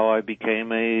 which is how I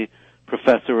became a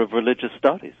professor of religious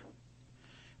studies.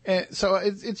 So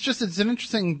it's an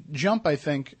interesting jump, I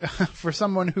think, for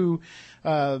someone who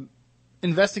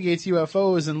investigates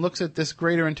UFOs and looks at this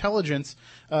greater intelligence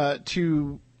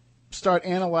to start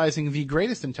analyzing the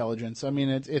greatest intelligence. I mean,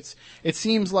 it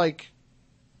seems like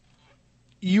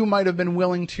you might have been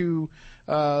willing to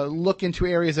look into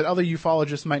areas that other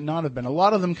ufologists might not have been. A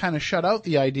lot of them kind of shut out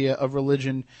the idea of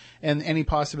religion and any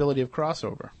possibility of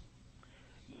crossover.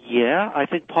 Yeah, I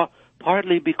think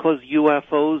partly because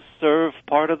UFOs serve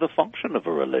part of the function of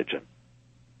a religion.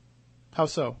 How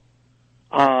so?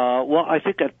 Well, I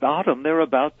think at bottom they're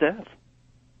about death.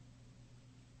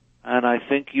 And I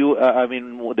think there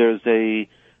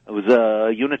was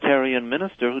a Unitarian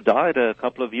minister who died a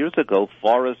couple of years ago,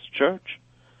 Forrest Church,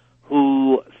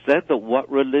 who said that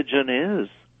what religion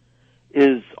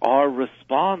is our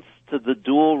response to the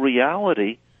dual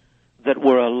reality that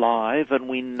we're alive and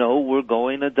we know we're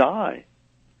going to die.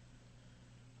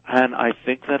 And I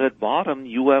think that at bottom,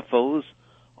 UFOs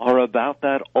are about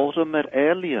that ultimate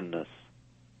alienness.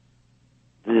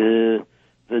 The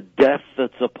death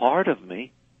that's a part of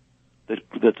me,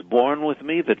 that's born with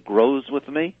me, that grows with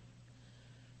me,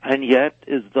 and yet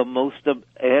is the most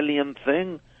alien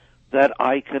thing that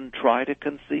I can try to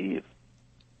conceive.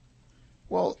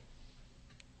 Well,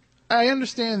 I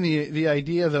understand the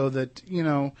idea, though, that,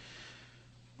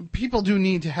 people do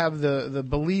need to have the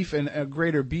belief in a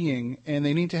greater being, and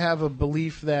they need to have a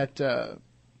belief that,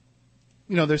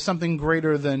 there's something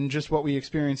greater than just what we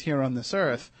experience here on this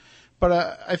earth.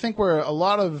 But I think where a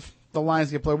lot of the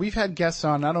lines get blurred, we've had guests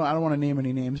on, I don't want to name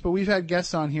any names, but we've had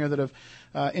guests on here that have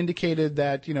indicated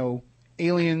that,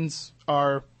 aliens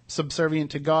are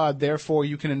subservient to God, therefore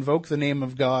you can invoke the name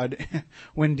of God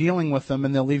when dealing with them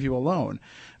and they'll leave you alone.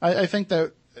 I think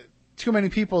that too many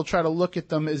people try to look at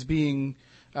them as being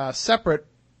separate.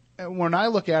 When I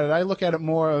look at it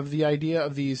more of the idea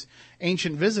of these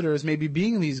ancient visitors maybe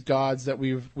being these gods that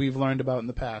we've learned about in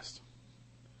the past.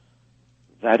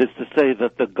 That is to say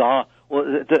that the God... Well,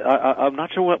 I'm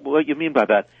not sure what you mean by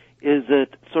that. Is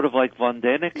it sort of like Von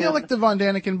Däniken? Yeah, like the Von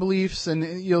Däniken beliefs, and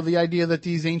the idea that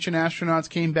these ancient astronauts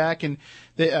came back and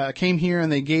they came here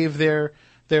and they gave their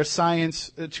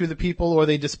science to the people, or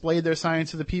they displayed their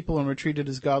science to the people and were treated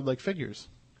as godlike figures.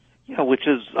 Yeah, which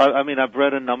is, I've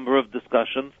read a number of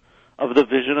discussions of the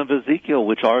vision of Ezekiel,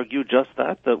 which argue just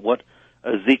that what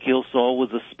Ezekiel saw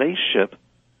was a spaceship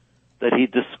that he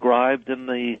described in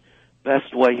the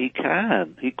best way he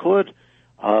could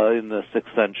in the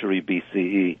 6th century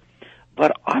BCE.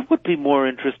 But I would be more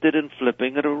interested in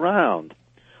flipping it around.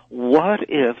 What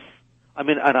if,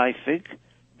 and I think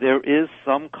there is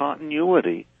some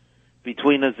continuity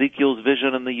between Ezekiel's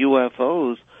vision and the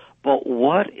UFOs, but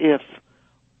what if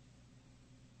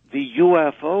the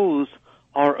UFOs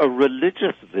are a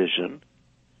religious vision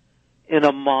in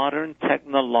a modern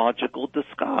technological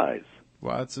disguise?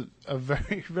 Wow, that's a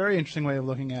very, very interesting way of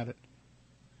looking at it.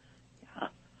 Yeah.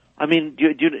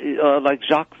 Like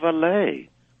Jacques Vallée,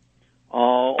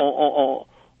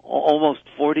 almost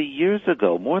 40 years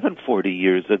ago, more than 40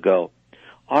 years ago,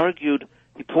 argued,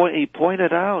 he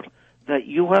pointed out that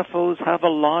UFOs have a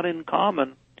lot in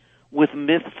common with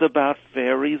myths about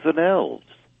fairies and elves.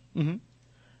 Mm-hmm.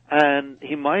 And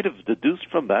he might have deduced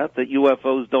from that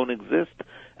UFOs don't exist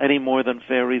any more than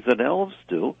fairies and elves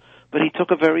do, but he took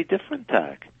a very different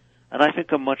tack, and I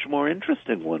think a much more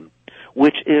interesting one,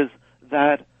 which is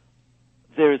that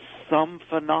there's some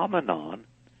phenomenon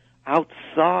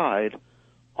outside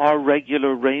our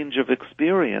regular range of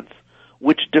experience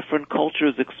which different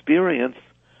cultures experience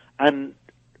and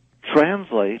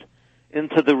translate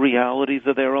into the realities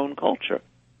of their own culture.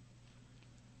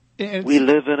 We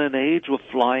live in an age with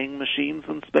flying machines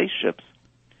and spaceships,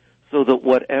 so that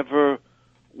whatever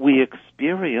we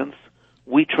experience,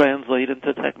 we translate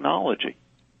into technology.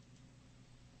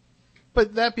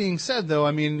 But that being said, though,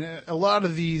 I mean, a lot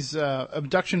of these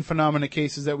abduction phenomena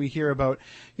cases that we hear about,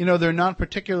 they're not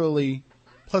particularly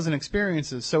pleasant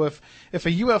experiences. So if a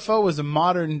UFO is a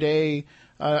modern day,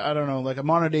 I don't know, like a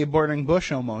modern day burning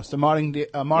bush almost, a modern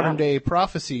day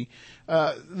prophecy,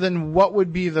 then what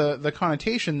would be the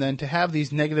connotation then to have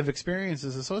these negative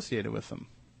experiences associated with them?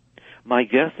 My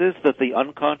guess is that the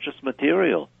unconscious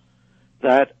material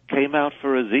that came out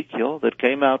for Ezekiel, that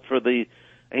came out for the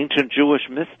ancient Jewish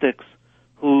mystics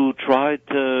who tried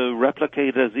to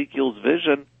replicate Ezekiel's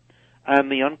vision,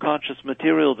 and the unconscious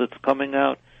material that's coming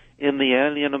out in the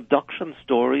alien abduction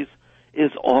stories is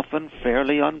often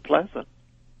fairly unpleasant.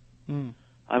 Mm.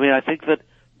 I mean, I think that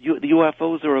the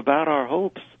UFOs are about our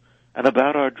hopes and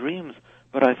about our dreams,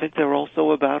 but I think they're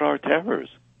also about our terrors.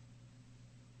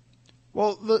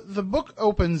 Well, the book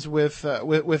opens with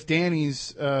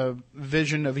Danny's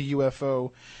vision of a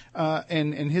UFO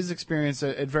and his experience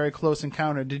at Very Close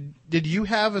Encounter. Did you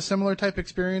have a similar type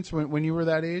experience when you were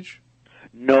that age?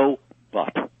 No,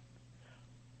 but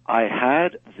I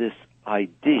had this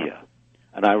idea,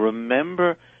 and I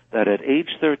remember that at age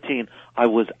 13, I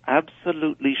was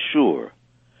absolutely sure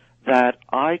that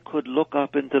I could look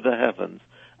up into the heavens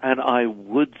and I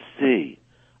would see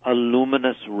a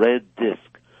luminous red disk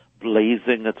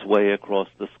blazing its way across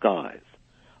the skies.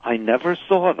 I never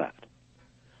saw that,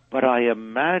 but I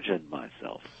imagined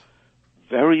myself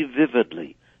very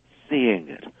vividly seeing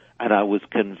it, and I was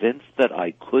convinced that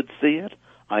I could see it,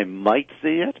 I might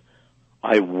see it,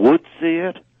 I would see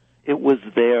it. It was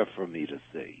there for me to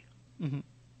see. Mm-hmm.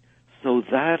 So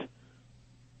that,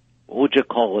 what would you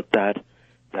call it, that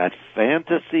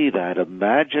fantasy, that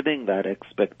imagining, that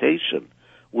expectation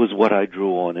was what I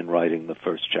drew on in writing the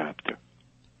first chapter.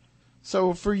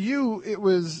 So for you, it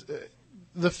was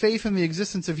the faith in the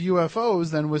existence of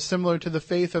UFOs then was similar to the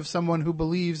faith of someone who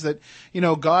believes that,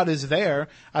 God is there.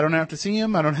 I don't have to see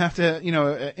him. I don't have to,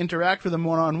 interact with him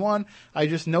one-on-one. I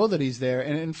just know that he's there.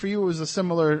 And for you, it was a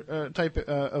similar type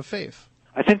of faith.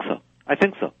 I think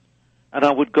so. And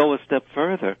I would go a step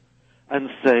further and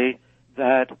say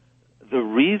that the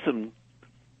reason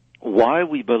why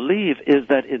we believe is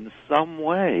that in some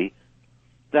way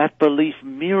that belief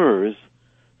mirrors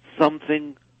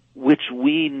something which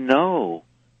we know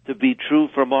to be true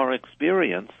from our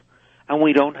experience, and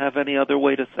we don't have any other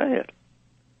way to say it.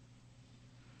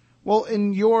 Well,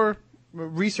 in your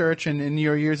research and in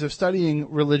your years of studying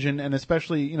religion, and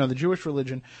especially, the Jewish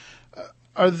religion,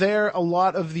 are there a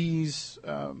lot of these,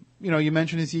 you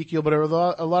mentioned Ezekiel, but are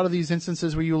a lot of these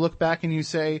instances where you look back and you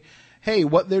say, hey,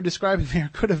 what they're describing there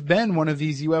could have been one of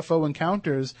these UFO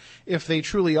encounters if they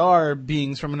truly are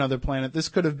beings from another planet. This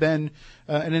could have been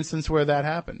an instance where that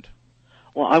happened.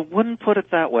 Well, I wouldn't put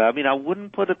it that way. I mean, I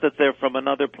wouldn't put it that they're from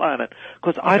another planet,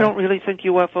 because I don't really think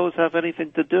UFOs have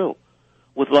anything to do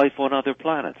with life on other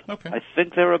planets. Okay. I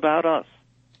think they're about us,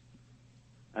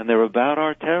 and they're about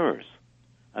our terrors,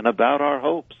 and about our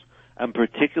hopes, and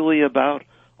particularly about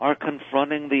our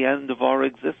confronting the end of our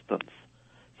existence.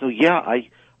 So, yeah,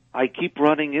 I keep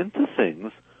running into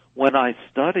things when I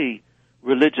study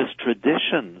religious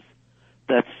traditions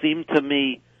that seem to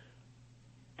me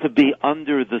to be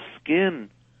under the skin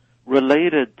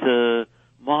related to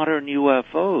modern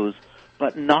UFOs,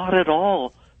 but not at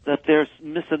all that they're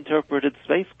misinterpreted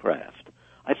spacecraft.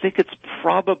 I think it's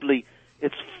probably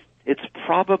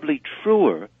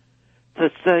truer to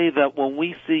say that when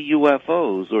we see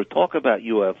UFOs or talk about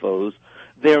UFOs,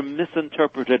 they're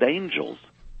misinterpreted angels,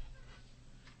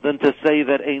 than to say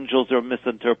that angels are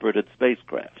misinterpreted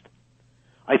spacecraft.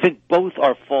 I think both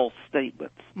are false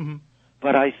statements,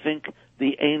 but I think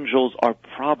the angels are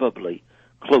probably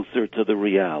closer to the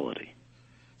reality.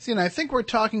 See, and I think we're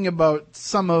talking about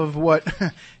some of what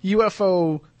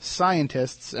UFO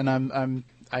scientists, and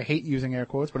I hate using air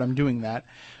quotes, but I'm doing that.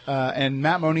 And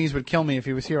Matt Moniz would kill me if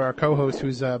he was here, our co-host,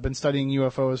 who's been studying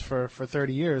UFOs for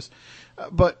 30 years.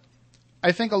 But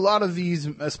I think a lot of these,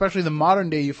 especially the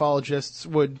modern-day ufologists,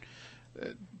 would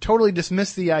totally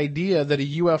dismiss the idea that a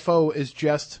UFO is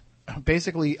just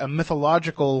basically a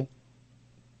mythological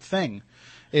thing.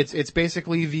 It's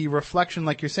basically the reflection,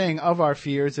 like you're saying, of our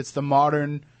fears. It's the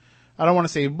modern, I don't want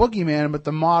to say boogeyman, but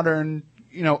the modern,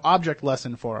 object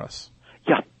lesson for us.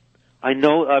 Yeah, I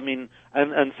know. I mean,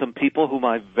 and some people whom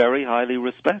I very highly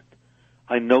respect,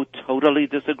 I know totally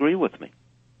disagree with me.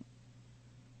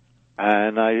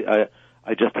 And I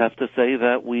just have to say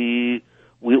that we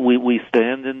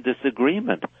stand in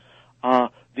disagreement.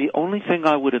 The only thing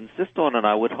I would insist on, and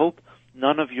I would hope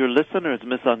none of your listeners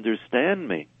misunderstand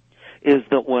me, is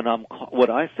that when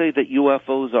I say that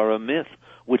UFOs are a myth,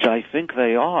 which I think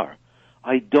they are,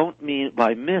 I don't mean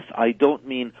by myth. I don't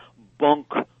mean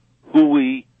bunk,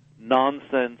 hooey,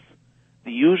 nonsense,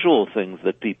 the usual things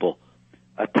that people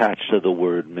attach to the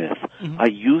word myth. Mm-hmm. I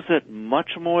use it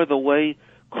much more the way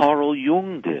Carl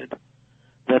Jung did,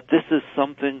 that this is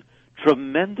something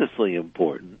tremendously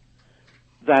important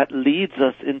that leads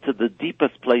us into the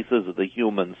deepest places of the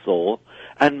human soul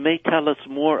and may tell us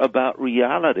more about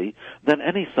reality than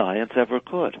any science ever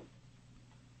could.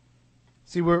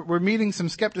 See, we're meeting some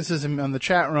skepticism on the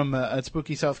chat room at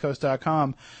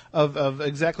SpookySouthCoast.com of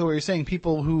exactly what you're saying,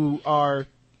 people who are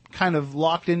kind of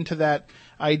locked into that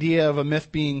idea of a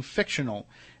myth being fictional.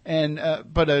 And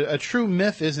but a true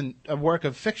myth isn't a work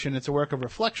of fiction, it's a work of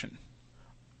reflection.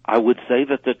 I would say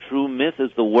that the true myth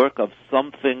is the work of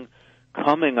something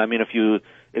coming. I mean, if you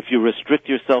restrict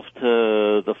yourself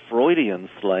to the Freudian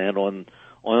slant on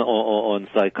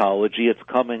psychology, it's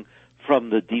coming from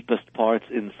the deepest parts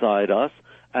inside us.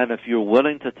 And if you're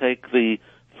willing to take the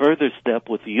further step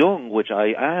with Jung, which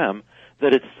I am,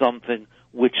 that it's something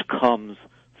which comes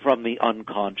from the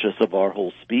unconscious of our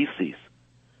whole species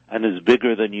and is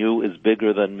bigger than you, is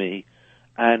bigger than me,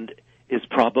 and is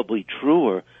probably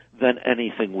truer than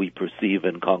anything we perceive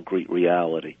in concrete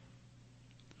reality.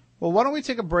 Well, why don't we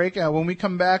take a break? When we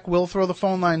come back, we'll throw the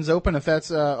phone lines open, if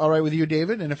that's all right with you,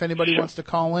 David. And if anybody wants to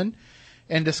call in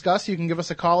and discuss, you can give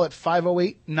us a call at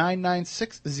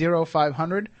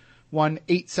 508-996-0500,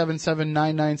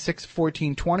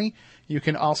 1-877-996-1420. You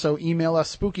can also email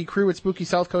us,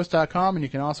 spookycrew@SpookySouthCoast.com, and you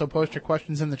can also post your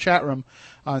questions in the chat room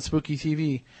on Spooky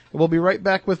TV. We'll be right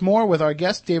back with more with our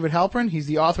guest, David Halperin. He's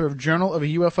the author of Journal of a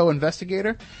UFO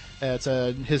Investigator. It's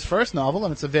his first novel,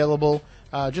 and it's available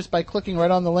just by clicking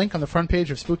right on the link on the front page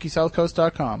of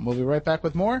SpookySouthCoast.com. We'll be right back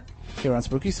with more here on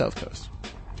Spooky South Coast.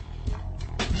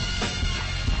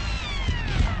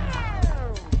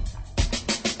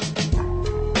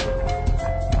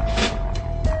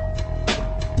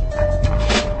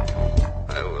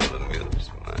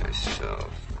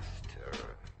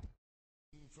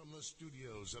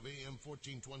 Studios of AM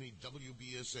 1420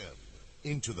 WBSM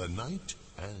into the night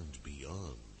and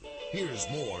beyond. Here's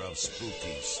more of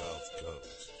Spooky South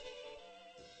Coast.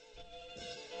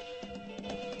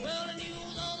 Well, the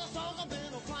news of the songs have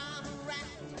been a crime and rap.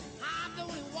 I'm the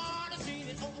only one that's seen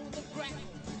it on the ground.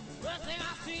 First thing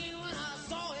I seen when I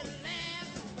saw it land,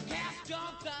 the cast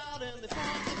jumped out and they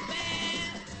formed the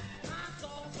band. I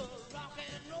saw the rock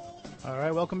and roll. All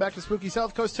right, welcome back to Spooky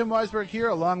South Coast. Tim Weisberg here,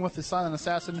 along with the silent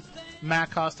assassin,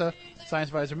 Matt Costa. Science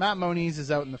advisor Matt Moniz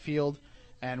is out in the field,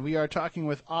 and we are talking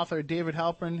with author David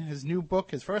Halperin. His new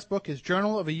book, his first book, is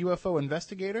Journal of a UFO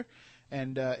Investigator,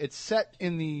 and it's set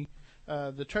in the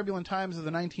turbulent times of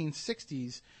the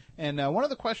 1960s. And one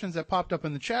of the questions that popped up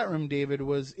in the chat room, David,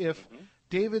 was if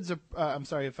Danny's,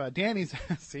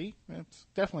 see, it's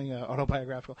definitely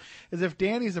autobiographical, is if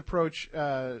Danny's approach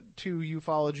to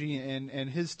ufology and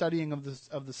his studying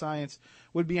of the science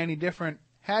would be any different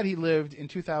had he lived in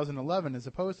 2011 as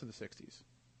opposed to the 60s.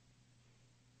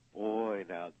 Boy,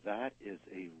 now that is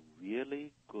a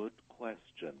really good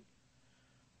question.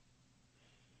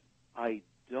 I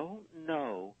don't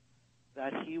know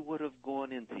that he would have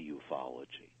gone into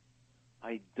ufology.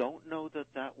 I don't know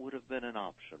that would have been an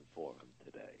option for him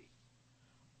today.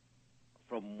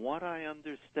 From what I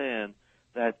understand,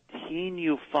 that teen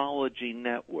ufology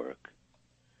network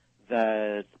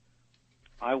that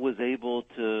I was able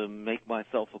to make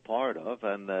myself a part of,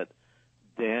 and that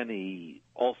Danny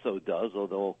also does,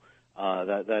 although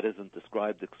that isn't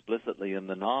described explicitly in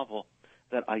the novel,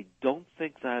 that I don't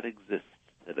think that exists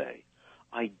today.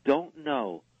 I don't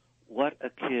know what a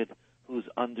kid who's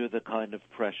under the kind of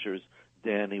pressures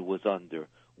Danny was under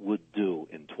would do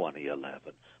in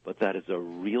 2011. But that is a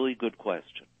really good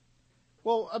question.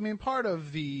 Well, I mean, part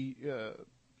of the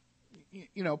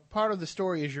part of the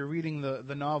story as you're reading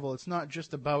the novel, it's not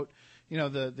just about the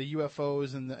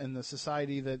UFOs and the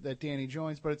society that Danny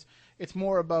joins, but it's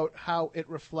more about how it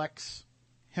reflects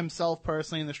himself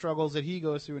personally and the struggles that he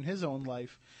goes through in his own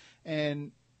life.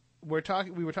 And we were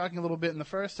talking a little bit in the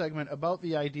first segment about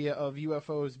the idea of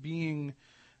UFOs being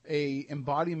a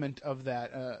embodiment of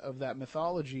that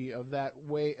mythology, of that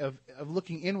way of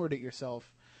looking inward at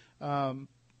yourself. And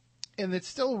it's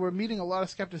still, we're meeting a lot of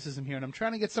skepticism here, and I'm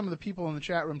trying to get some of the people in the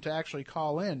chat room to actually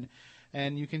call in,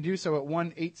 and you can do so at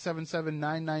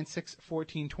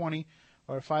 1-877-996-1420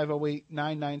 or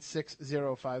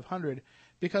 508-996-0500,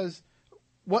 because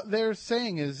what they're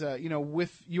saying is,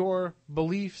 with your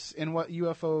beliefs in what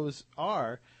UFOs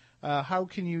are, how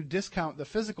can you discount the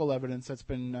physical evidence that's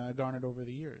been garnered over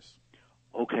the years?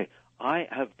 Okay, I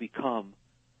have become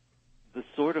the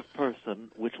sort of person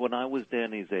which, when I was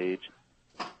Danny's age,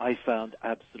 I found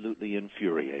absolutely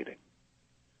infuriating.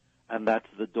 And that's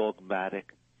the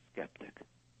dogmatic skeptic.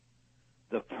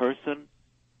 The person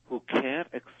who can't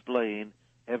explain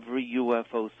every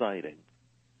UFO sighting,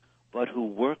 but who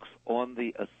works on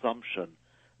the assumption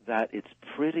that it's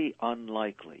pretty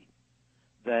unlikely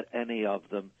that any of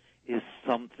them is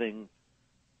something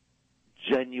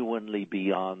genuinely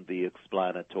beyond the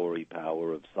explanatory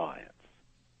power of science.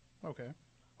 Okay.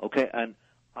 Okay, and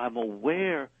I'm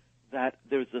aware that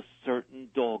there's a certain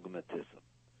dogmatism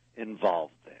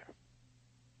involved there.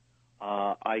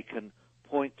 I can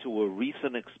point to a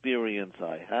recent experience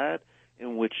I had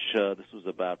in which, this was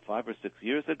about 5 or 6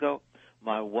 years ago,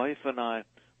 my wife and I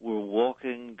were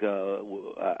walking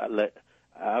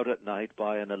out at night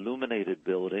by an illuminated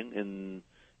building in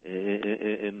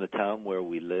the town where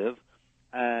we live,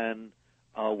 and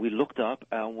we looked up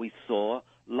and we saw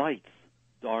lights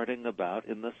darting about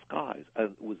in the skies.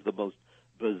 And it was the most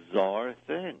bizarre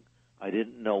thing. I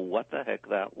didn't know what the heck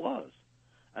that was.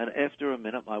 And after a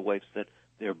minute, my wife said,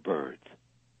 "They're birds."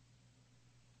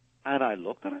 And I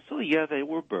looked and I saw, yeah, they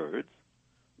were birds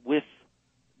with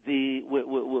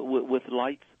with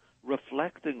lights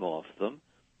reflecting off them,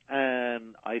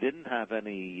 and I didn't have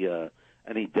any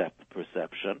depth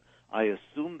perception. I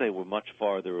assumed they were much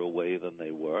farther away than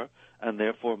they were, and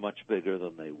therefore much bigger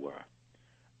than they were.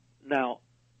 Now,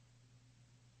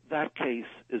 that case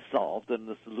is solved, and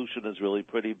the solution is really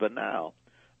pretty banal.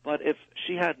 But if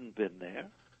she hadn't been there,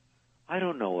 I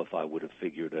don't know if I would have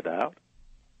figured it out.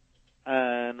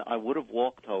 And I would have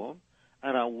walked home,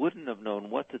 and I wouldn't have known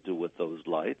what to do with those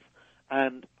lights.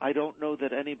 And I don't know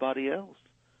that anybody else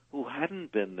who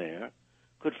hadn't been there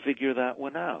could figure that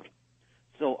one out.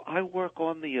 So I work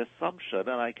on the assumption,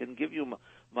 and I can give you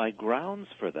my grounds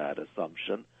for that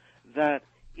assumption, that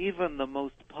even the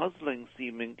most puzzling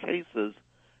seeming cases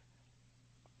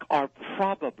are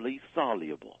probably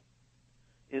soluble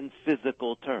in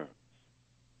physical terms.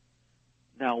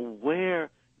 Now, where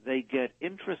they get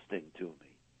interesting to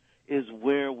me is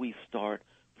where we start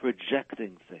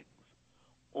projecting things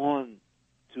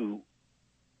onto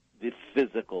the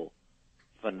physical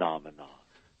phenomenon.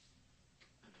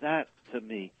 That, to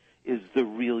me, is the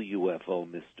real UFO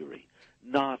mystery.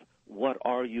 Not what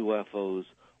are UFOs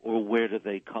or where do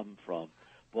they come from,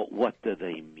 but what do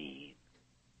they mean?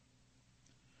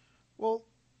 Well,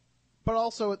 but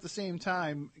also at the same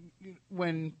time,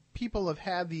 when people have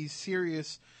had these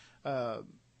serious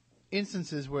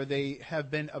instances where they have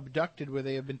been abducted, where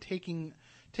they have been taken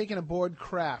aboard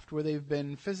craft, where they've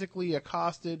been physically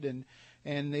accosted and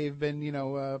they've been,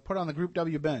 put on the Group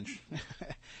W bench.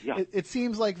 Yeah. It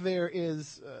seems like there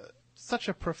is such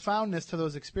a profoundness to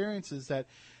those experiences that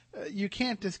you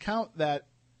can't discount that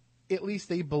at least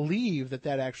they believe that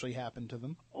actually happened to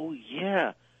them. Oh,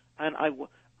 yeah. And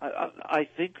I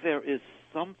think there is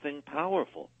something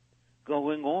powerful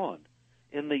going on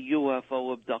in the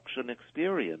UFO abduction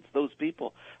experience. Those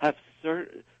people have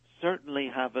certainly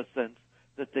have a sense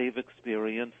that they've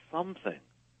experienced something.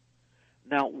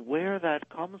 Now, where that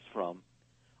comes from,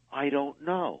 I don't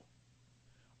know.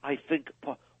 I think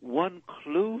one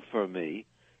clue for me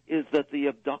is that the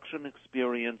abduction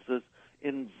experiences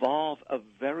involve a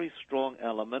very strong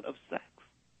element of sex,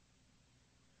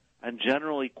 and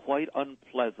generally quite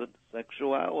unpleasant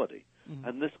sexuality. Mm-hmm.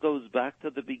 And this goes back to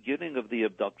the beginning of the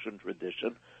abduction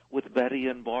tradition with Betty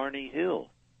and Barney Hill,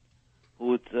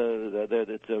 who it's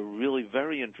a really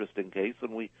very interesting case,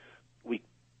 and we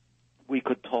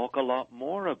could talk a lot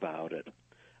more about it.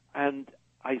 And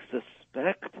I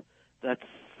suspect that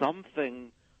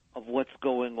something of what's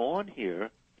going on here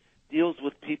deals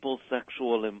with people's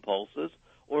sexual impulses,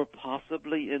 or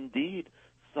possibly indeed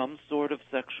some sort of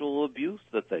sexual abuse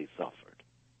that they suffered.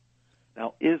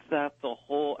 Now, is that the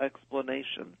whole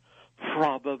explanation?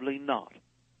 Probably not.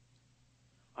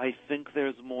 I think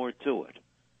there's more to it.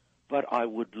 But I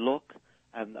would look,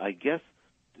 and I guess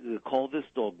call this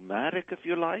dogmatic if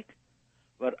you like,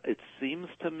 but it seems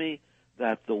to me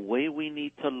that the way we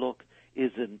need to look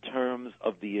is in terms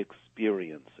of the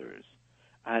experiencers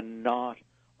and not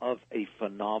of a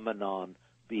phenomenon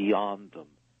beyond them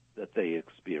that they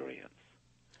experience,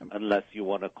 unless you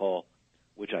want to call,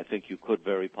 which I think you could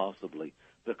very possibly,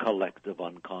 the collective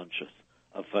unconscious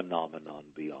a phenomenon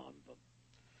beyond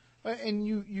them. And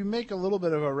you make a little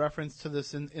bit of a reference to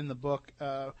this in the book,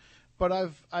 but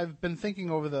I've been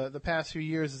thinking over the past few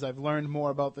years as I've learned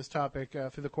more about this topic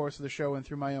through the course of the show and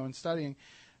through my own studying.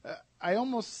 I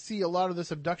almost see a lot of this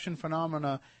abduction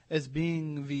phenomena as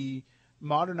being the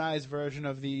modernized version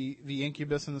of the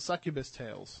incubus and the succubus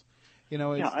tales. You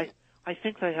know, yeah, I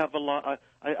think they have a lot.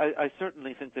 I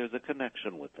certainly think there's a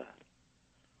connection with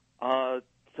that.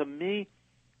 To me,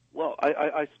 well,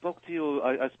 I spoke to you.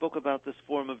 I spoke about this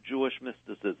form of Jewish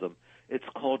mysticism. It's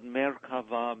called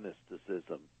Merkava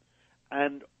mysticism,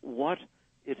 and what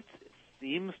it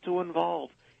seems to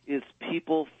involve is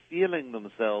people feeling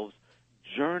themselves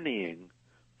journeying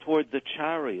toward the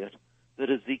chariot that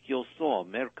Ezekiel saw.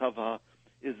 Merkava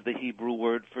is the Hebrew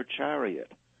word for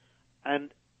chariot.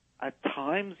 And at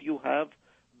times you have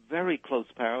very close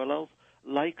parallels,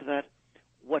 like that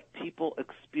what people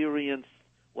experience,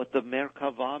 what the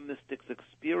Merkava mystics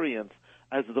experience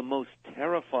as the most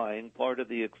terrifying part of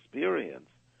the experience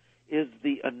is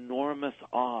the enormous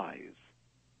eyes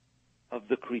of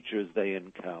the creatures they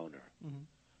encounter. Mm-hmm.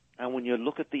 And when you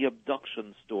look at the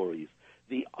abduction stories,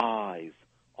 the eyes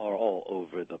are all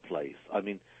over the place. I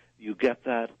mean, you get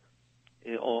that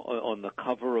on the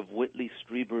cover of Whitley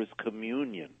Strieber's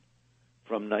Communion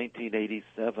from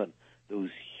 1987. Those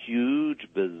huge,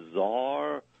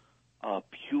 bizarre,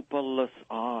 pupilless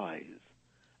eyes.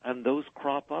 And those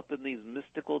crop up in these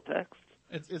mystical texts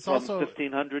it's from also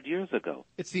 1,500 years ago.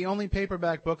 It's the only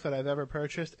paperback book that I've ever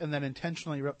purchased and then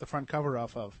intentionally ripped the front cover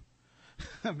off of.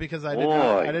 Because I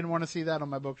didn't want to see that on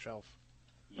my bookshelf.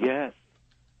 Yes.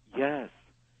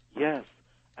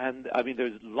 And, I mean,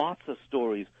 there's lots of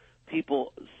stories.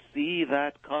 People see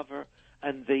that cover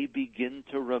and they begin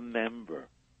to remember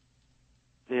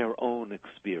their own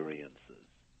experiences.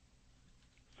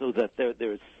 So that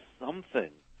there's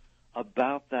something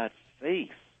about that face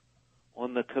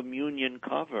on the communion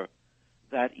cover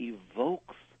that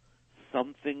evokes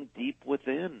something deep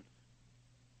within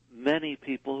many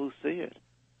people who see it.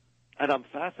 And I'm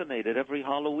fascinated every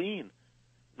Halloween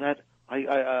that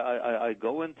I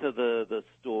go into the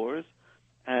stores,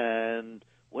 and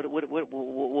what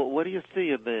do you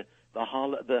see in the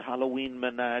Halloween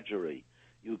menagerie?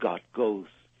 You got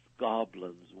ghosts,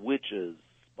 goblins, witches,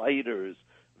 spiders,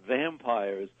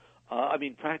 vampires. I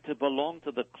mean, to belong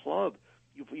to the club,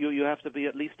 you have to be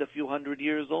at least a few hundred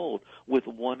years old, with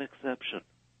one exception,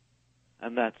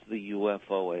 and that's the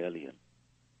UFO alien.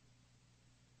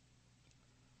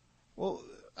 Well,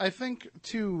 I think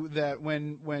too that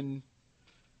when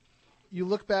you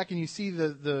look back and you see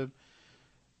the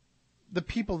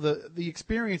people, the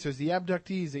experiencers, the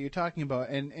abductees that you're talking about,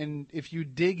 and if you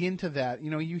dig into that,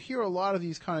 you know, you hear a lot of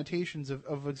these connotations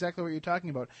of exactly what you're talking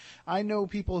about. I know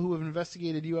people who have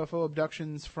investigated UFO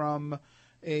abductions from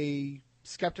a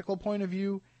skeptical point of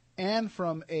view and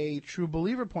from a true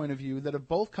believer point of view that have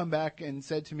both come back and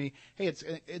said to me, hey,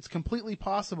 it's completely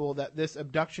possible that this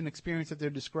abduction experience that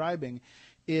they're describing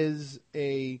is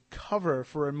a cover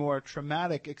for a more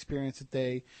traumatic experience that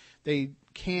they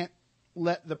can't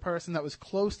let the person that was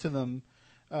close to them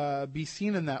be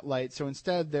seen in that light. So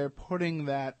instead, they're putting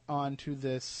that onto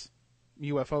this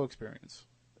UFO experience.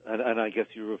 And I guess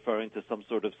you're referring to some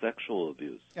sort of sexual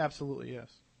abuse. Absolutely, yes.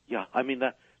 Yeah, I mean,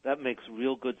 that makes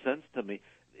real good sense to me,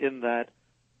 in that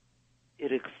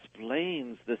it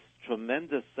explains this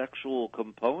tremendous sexual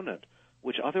component,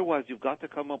 which otherwise you've got to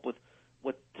come up with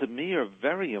what to me are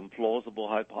very implausible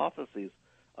hypotheses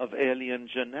of alien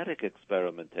genetic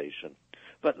experimentation.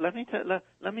 But let me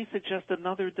suggest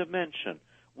another dimension,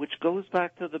 which goes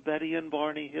back to the Betty and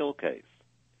Barney Hill case.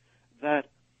 That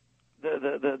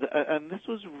and this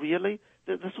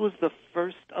was the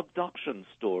first abduction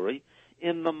story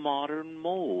in the modern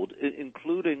mold,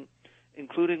 including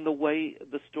the way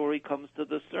the story comes to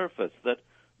the surface. That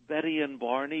Betty and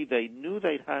Barney, they knew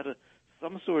they'd had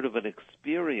some sort of an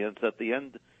experience at the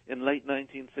end in late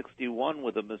 1961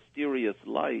 with a mysterious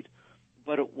light.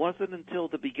 But it wasn't until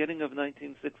the beginning of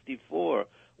 1964,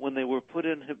 when they were put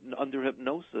under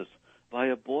hypnosis by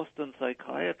a Boston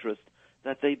psychiatrist,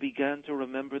 that they began to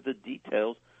remember the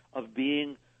details of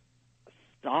being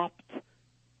stopped,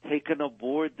 taken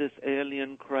aboard this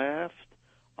alien craft.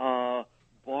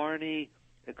 Barney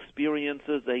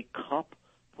experiences a cup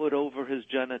put over his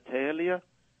genitalia,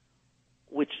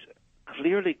 which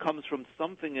clearly comes from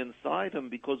something inside him,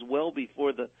 because well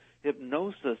before the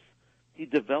hypnosis, he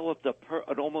developed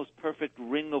an almost perfect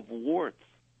ring of warts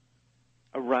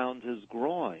around his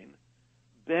groin.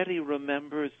 Betty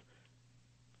remembers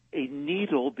a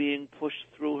needle being pushed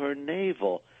through her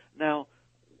navel. Now,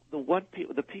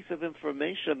 the piece of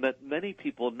information that many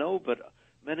people know, but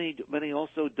many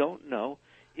also don't know,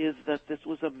 is that this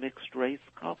was a mixed race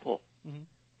couple. Mm-hmm.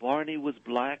 Barney was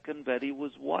black and Betty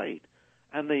was white,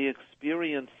 and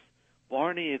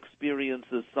Barney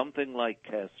experiences something like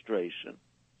castration,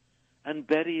 and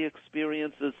Betty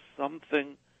experiences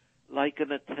something like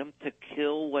an attempt to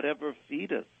kill whatever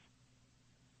fetus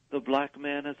the black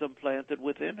man has implanted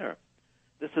within her.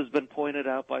 This has been pointed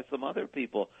out by some other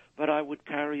people, but I would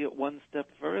carry it one step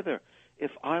further.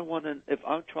 If I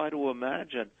try to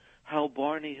imagine how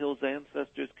Barney Hill's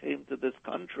ancestors came to this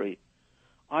country,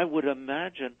 I would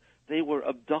imagine they were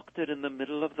abducted in the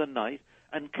middle of the night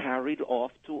and carried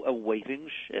off to a waiting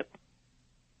ship.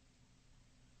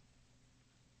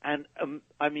 And,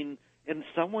 in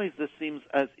some ways this seems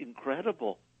as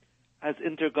incredible as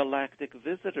intergalactic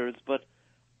visitors, but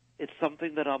it's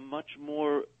something that I'm much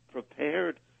more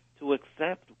prepared to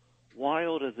accept,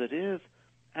 wild as it is,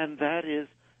 and that is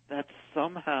that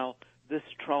somehow this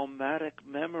traumatic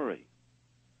memory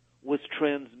was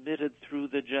transmitted through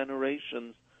the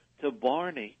generations to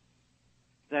Barney,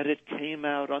 that it came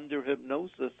out under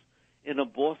hypnosis in a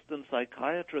Boston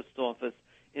psychiatrist's office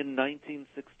in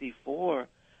 1964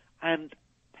 and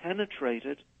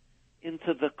penetrated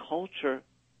into the culture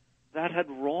that had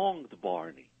wronged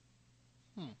Barney.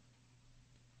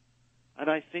 And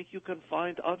I think you can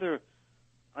find other,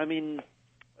 the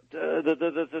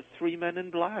three men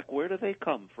in black, where do they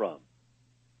come from?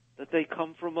 That they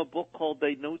come from a book called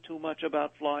They Know Too Much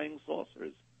About Flying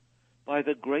Saucers by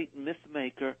the great myth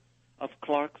maker of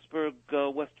Clarksburg,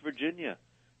 West Virginia,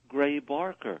 Gray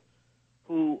Barker,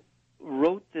 who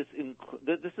wrote this.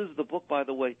 This is the book, by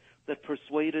the way, that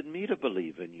persuaded me to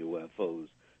believe in UFOs.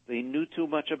 They Knew Too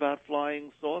Much About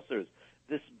Flying Saucers.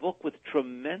 This book with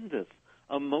tremendous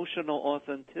emotional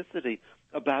authenticity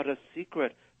about a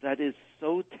secret that is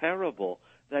so terrible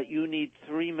that you need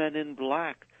three men in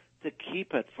black to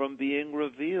keep it from being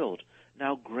revealed.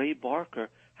 Now, Gray Barker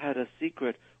had a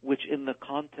secret which, in the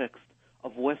context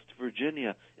of West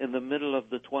Virginia in the middle of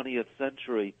the 20th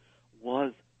century,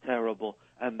 was terrible,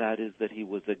 and that is that he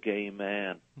was a gay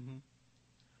man. Mm-hmm.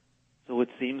 So it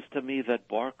seems to me that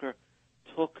Barker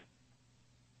took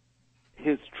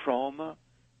his trauma,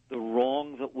 the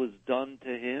wrong that was done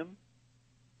to him,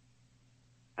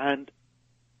 and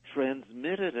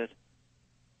transmitted it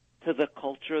to the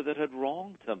culture that had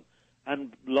wronged him.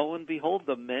 And lo and behold,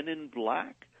 the men in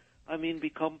black,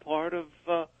 become part of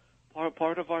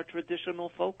our traditional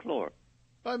folklore.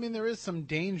 Well, there is some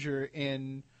danger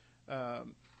in, I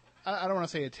don't want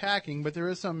to say attacking, but there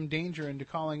is some danger into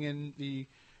calling into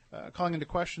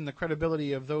question the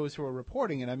credibility of those who are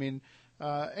reporting it.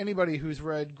 Anybody who's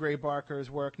read Gray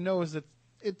Barker's work knows that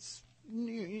it's,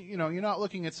 you're not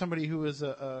looking at somebody who is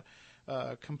a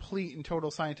complete and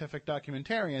total scientific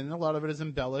documentarian. A lot of it is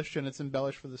embellished, and it's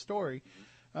embellished for the story.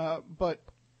 But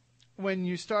when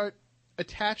you start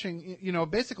attaching,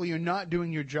 basically you're not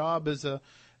doing your job as a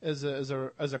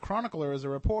chronicler, as a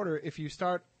reporter, if you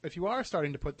are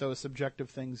starting to put those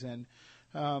subjective things in.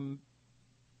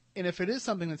 And if it is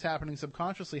something that's happening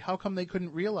subconsciously, how come they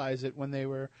couldn't realize it when they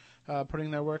were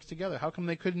putting their works together? How come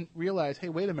they couldn't realize, hey,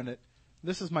 wait a minute,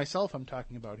 this is myself I'm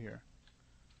talking about here?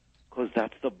 Because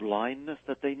that's the blindness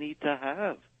that they need to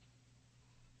have.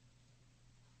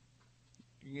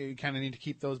 You kind of need to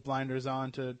keep those blinders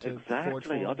on to exactly. Forge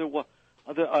forward.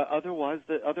 Otherwise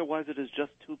it is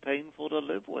just too painful to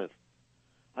live with.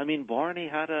 Barney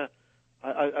had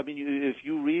if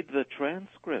you read the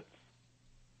transcripts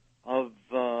of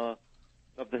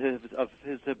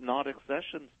his hypnotic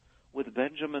sessions with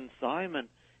Benjamin Simon,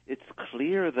 it's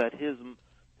clear that his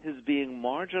being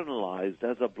marginalized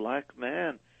as a black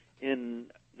man in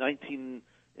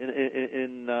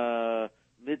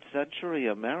mid-century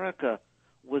America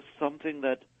was something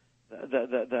that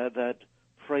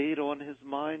preyed on his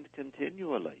mind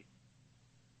continually.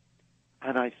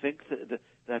 And I think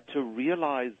that to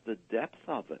realize the depth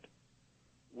of it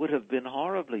would have been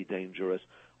horribly dangerous.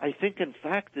 I think, in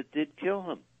fact, it did kill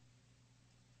him.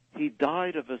 He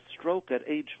died of a stroke at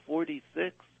age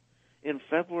 46 in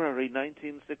February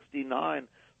 1969,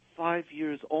 5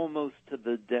 years almost to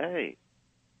the day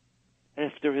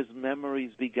after his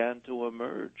memories began to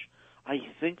emerge. I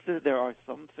think that there are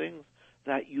some things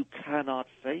that you cannot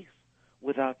face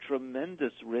without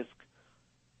tremendous risk,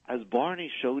 as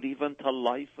Barney showed, even to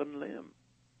life and limb.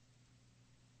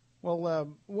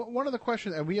 Well, one of the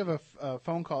questions, and we have a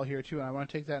phone call here too, and I want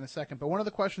to take that in a second, but one of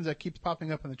the questions that keeps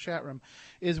popping up in the chat room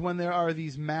is when there are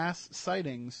these mass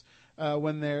sightings,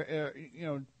 when they're,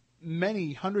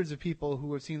 many hundreds of people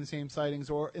who have seen the same sightings,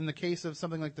 or in the case of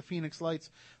something like the Phoenix Lights,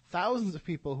 thousands of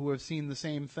people who have seen the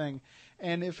same thing.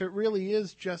 And if it really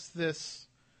is just this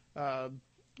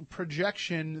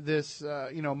projection, this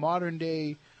modern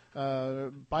day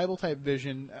Bible type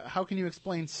vision, how can you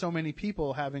explain so many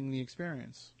people having the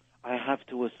experience? I have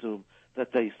to assume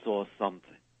that they saw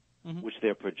something which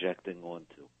they're projecting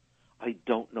onto. I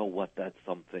don't know what that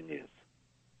something is.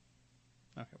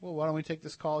 Okay, well, why don't we take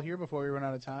this call here before we run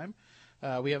out of time?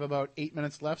 We have about 8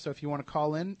 minutes left, so if you want to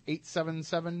call in,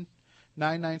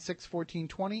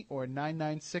 877-996-1420 or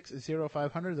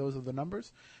 996-0500, those are the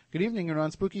numbers. Good evening, you're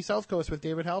on Spooky South Coast with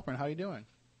David Halperin. How are you doing?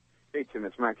 Hey, Tim,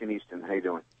 it's Mark in Easton. How you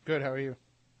doing? Good, how are you?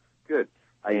 Good.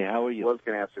 Hey, how are you? I was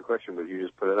going to ask a question, but you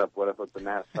just put it up. What about the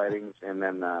mass sightings? And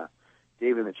then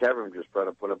Dave in the chat room just brought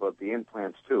up, what about the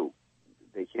implants, too?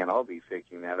 They can't all be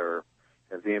faking that, or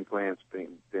have the implants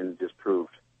been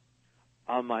disproved?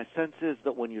 My sense is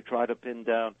that when you try to pin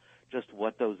down just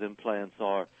what those implants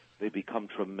are, they become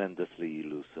tremendously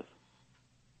elusive.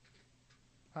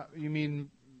 You mean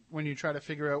when you try to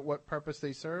figure out what purpose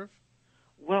they serve?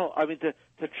 Well, I mean, to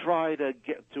try to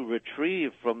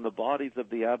retrieve from the bodies of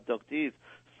the abductees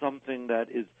something that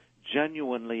is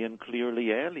genuinely and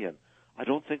clearly alien. I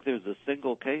don't think there's a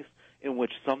single case in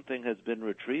which something has been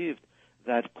retrieved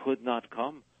that could not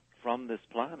come from this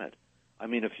planet. I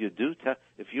mean, if you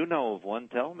know of one,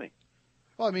 tell me.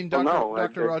 Well, I mean,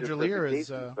 Dr. Roger just Lear is...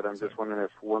 but I'm just wondering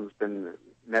if one's been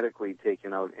medically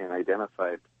taken out and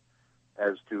identified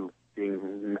as to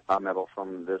being a metal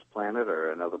from this planet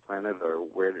or another planet, or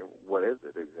what is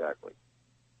it exactly?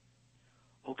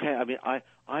 Okay, I mean, I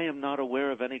am not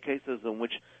aware of any cases in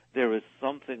which there is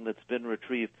something that's been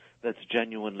retrieved that's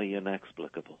genuinely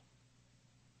inexplicable.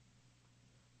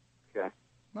 Okay.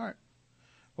 All right.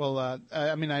 Well,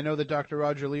 I mean, I know that Dr.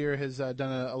 Roger Lear has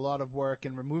done a lot of work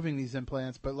in removing these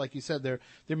implants, but like you said, they're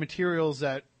materials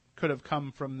that could have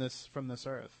come from this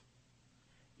Earth.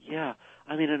 Yeah,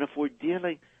 I mean, and if we're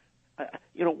dealing,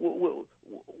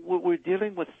 we're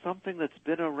dealing with something that's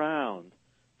been around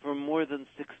for more than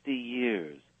 60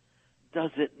 years.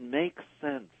 Does it make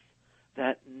sense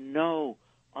that no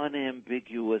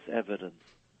unambiguous evidence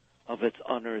of its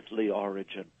unearthly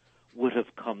origin would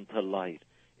have come to light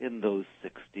in those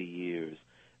 60 years?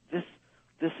 This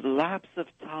lapse of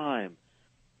time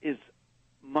is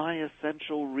my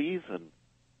essential reason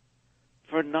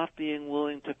for not being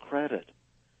willing to credit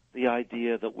the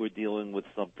idea that we're dealing with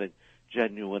something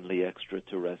genuinely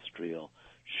extraterrestrial.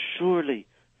 Surely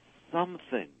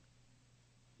something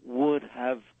would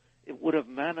have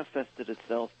manifested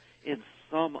itself in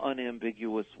some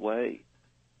unambiguous way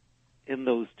in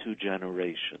those two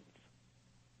generations.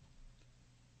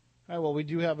 All right, well, we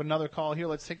do have another call here.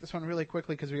 Let's take this one really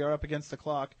quickly because we are up against the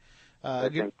clock.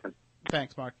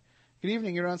 Thanks, Mark. Good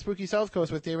evening. You're on Spooky South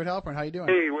Coast with David Halperin. How you doing?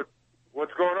 Hey,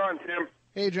 what's going on, Tim?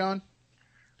 Hey, John.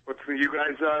 You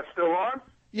guys still on?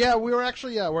 Yeah, we're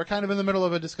kind of in the middle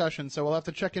of a discussion, so we'll have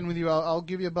to check in with you. I'll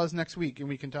give you a buzz next week, and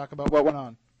we can talk about what went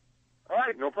on. All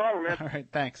right, no problem, man. All right,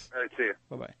 thanks. All right, see you.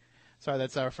 Bye-bye. Sorry,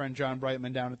 that's our friend John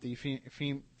Brightman down at the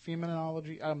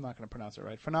Phenomenology, I'm not going to pronounce it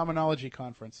right, Phenomenology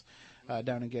Conference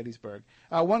down in Gettysburg.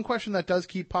 One question that does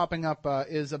keep popping up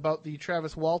is about the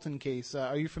Travis Walton case.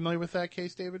 Are you familiar with that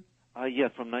case, David?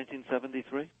 Yes, from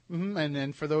 1973. Mm-hmm.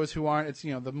 And for those who aren't, it's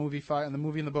the movie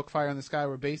and the book Fire in the Sky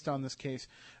were based on this case.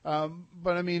 But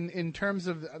I mean, in terms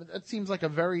of that, seems like a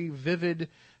very vivid,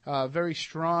 very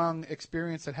strong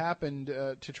experience that happened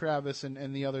to Travis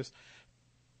and the others.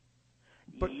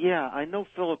 But yeah, I know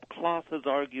Philip Klass has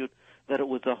argued that it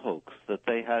was a hoax, that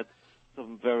they had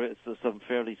some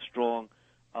fairly strong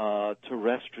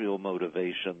terrestrial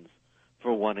motivations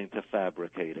for wanting to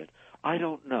fabricate it. I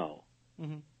don't know.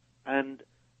 Mm-hmm. And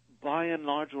by and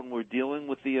large, when we're dealing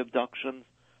with the abductions,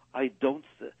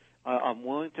 I'm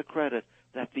willing to credit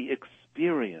that the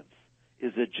experience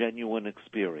is a genuine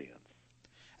experience.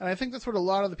 And I think that's what a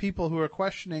lot of the people who are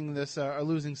questioning this are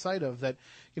losing sight of, that,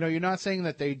 you're not saying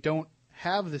that they don't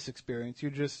have this experience,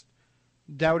 you're just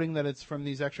doubting that it's from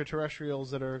these extraterrestrials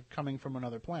that are coming from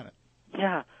another planet.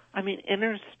 Yeah, I mean,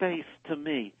 inner space to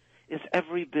me is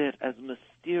every bit as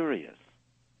mysterious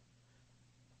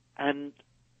and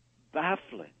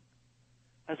baffling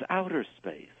as outer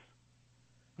space.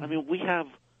 I mean, we have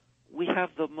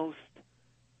the most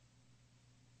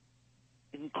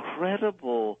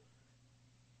incredible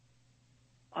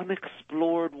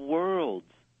unexplored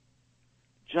worlds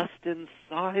just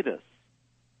inside us.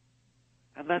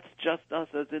 And that's just us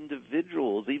as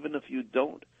individuals, even if you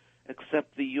don't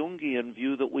accept the Jungian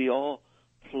view that we all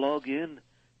plug in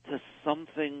to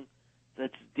something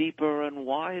that's deeper and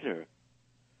wider.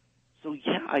 So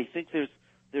yeah, I think there's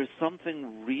There's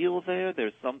something real there.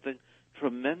 There's something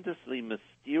tremendously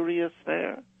mysterious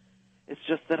there. It's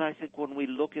just that I think when we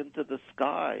look into the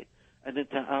sky and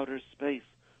into outer space,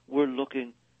 we're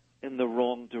looking in the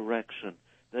wrong direction,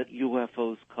 that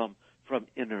UFOs come from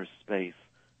inner space,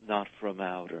 not from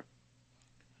outer.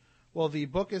 Well, the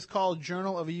book is called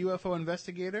Journal of a UFO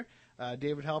Investigator.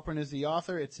 David Halperin is the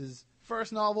author. It's his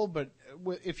first novel, but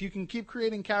if you can keep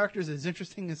creating characters as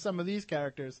interesting as some of these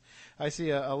characters, I see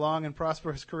a long and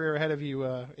prosperous career ahead of you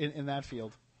in that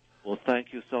field. Well,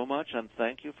 thank you so much, and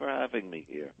thank you for having me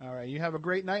here. All right. You have a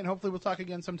great night, and hopefully we'll talk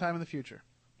again sometime in the future.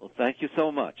 Well, thank you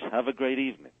so much. Have a great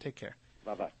evening. Take care.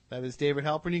 Bye-bye. That is David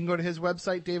Halperin. You can go to his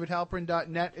website,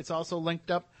 davidhalperin.net. It's also linked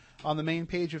up on the main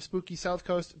page of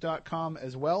SpookySouthCoast.com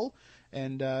as well.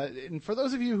 And for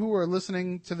those of you who are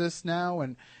listening to this now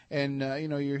and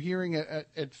you're hearing it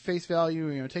at face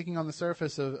value, taking on the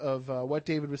surface of what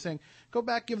David was saying, go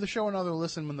back, give the show another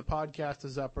listen when the podcast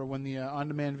is up or when the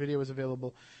on-demand video is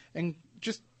available, and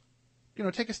just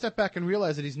take a step back and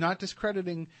realize that he's not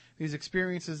discrediting these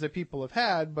experiences that people have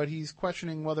had, but he's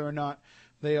questioning whether or not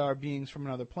they are beings from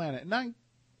another planet. And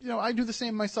I do the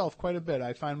same myself quite a bit.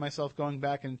 I find myself going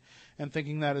back and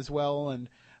thinking that as well. And,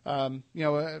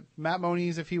 Matt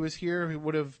Moniz, if he was here, he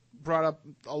would have brought up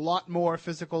a lot more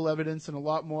physical evidence and a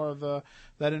lot more of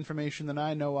that information than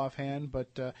I know offhand. But,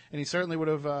 and he certainly would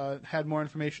have had more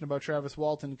information about Travis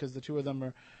Walton because the two of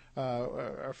them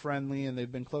are friendly and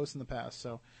they've been close in the past.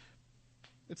 So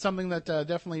it's something that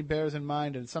definitely bears in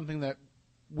mind, and it's something that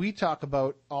we talk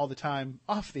about all the time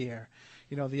off the air.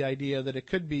 The idea that it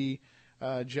could be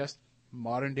just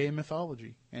modern day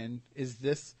mythology. And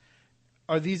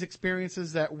are these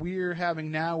experiences that we're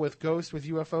having now with ghosts, with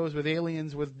UFOs, with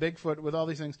aliens, with Bigfoot, with all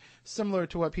these things, similar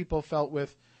to what people felt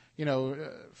with,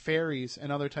 fairies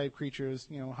and other type creatures,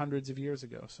 hundreds of years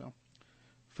ago? So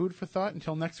food for thought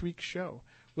until next week's show.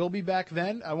 We'll be back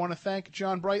then. I want to thank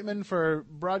John Brightman for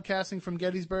broadcasting from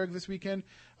Gettysburg this weekend.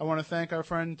 I want to thank our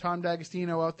friend Tom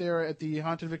D'Agostino out there at the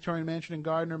Haunted Victorian Mansion in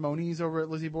Gardner, Moniz over at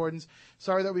Lizzie Borden's.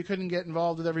 Sorry that we couldn't get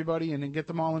involved with everybody and get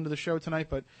them all into the show tonight,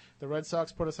 but the Red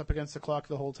Sox put us up against the clock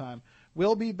the whole time.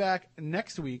 We'll be back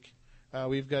next week.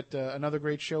 We've got another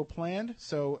great show planned,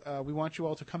 so we want you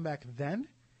all to come back then.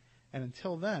 And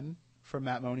until then, for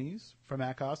Matt Moniz, for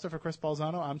Matt Costa, for Chris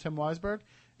Balzano, I'm Tim Weisberg,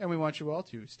 and we want you all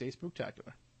to stay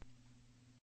spooktacular.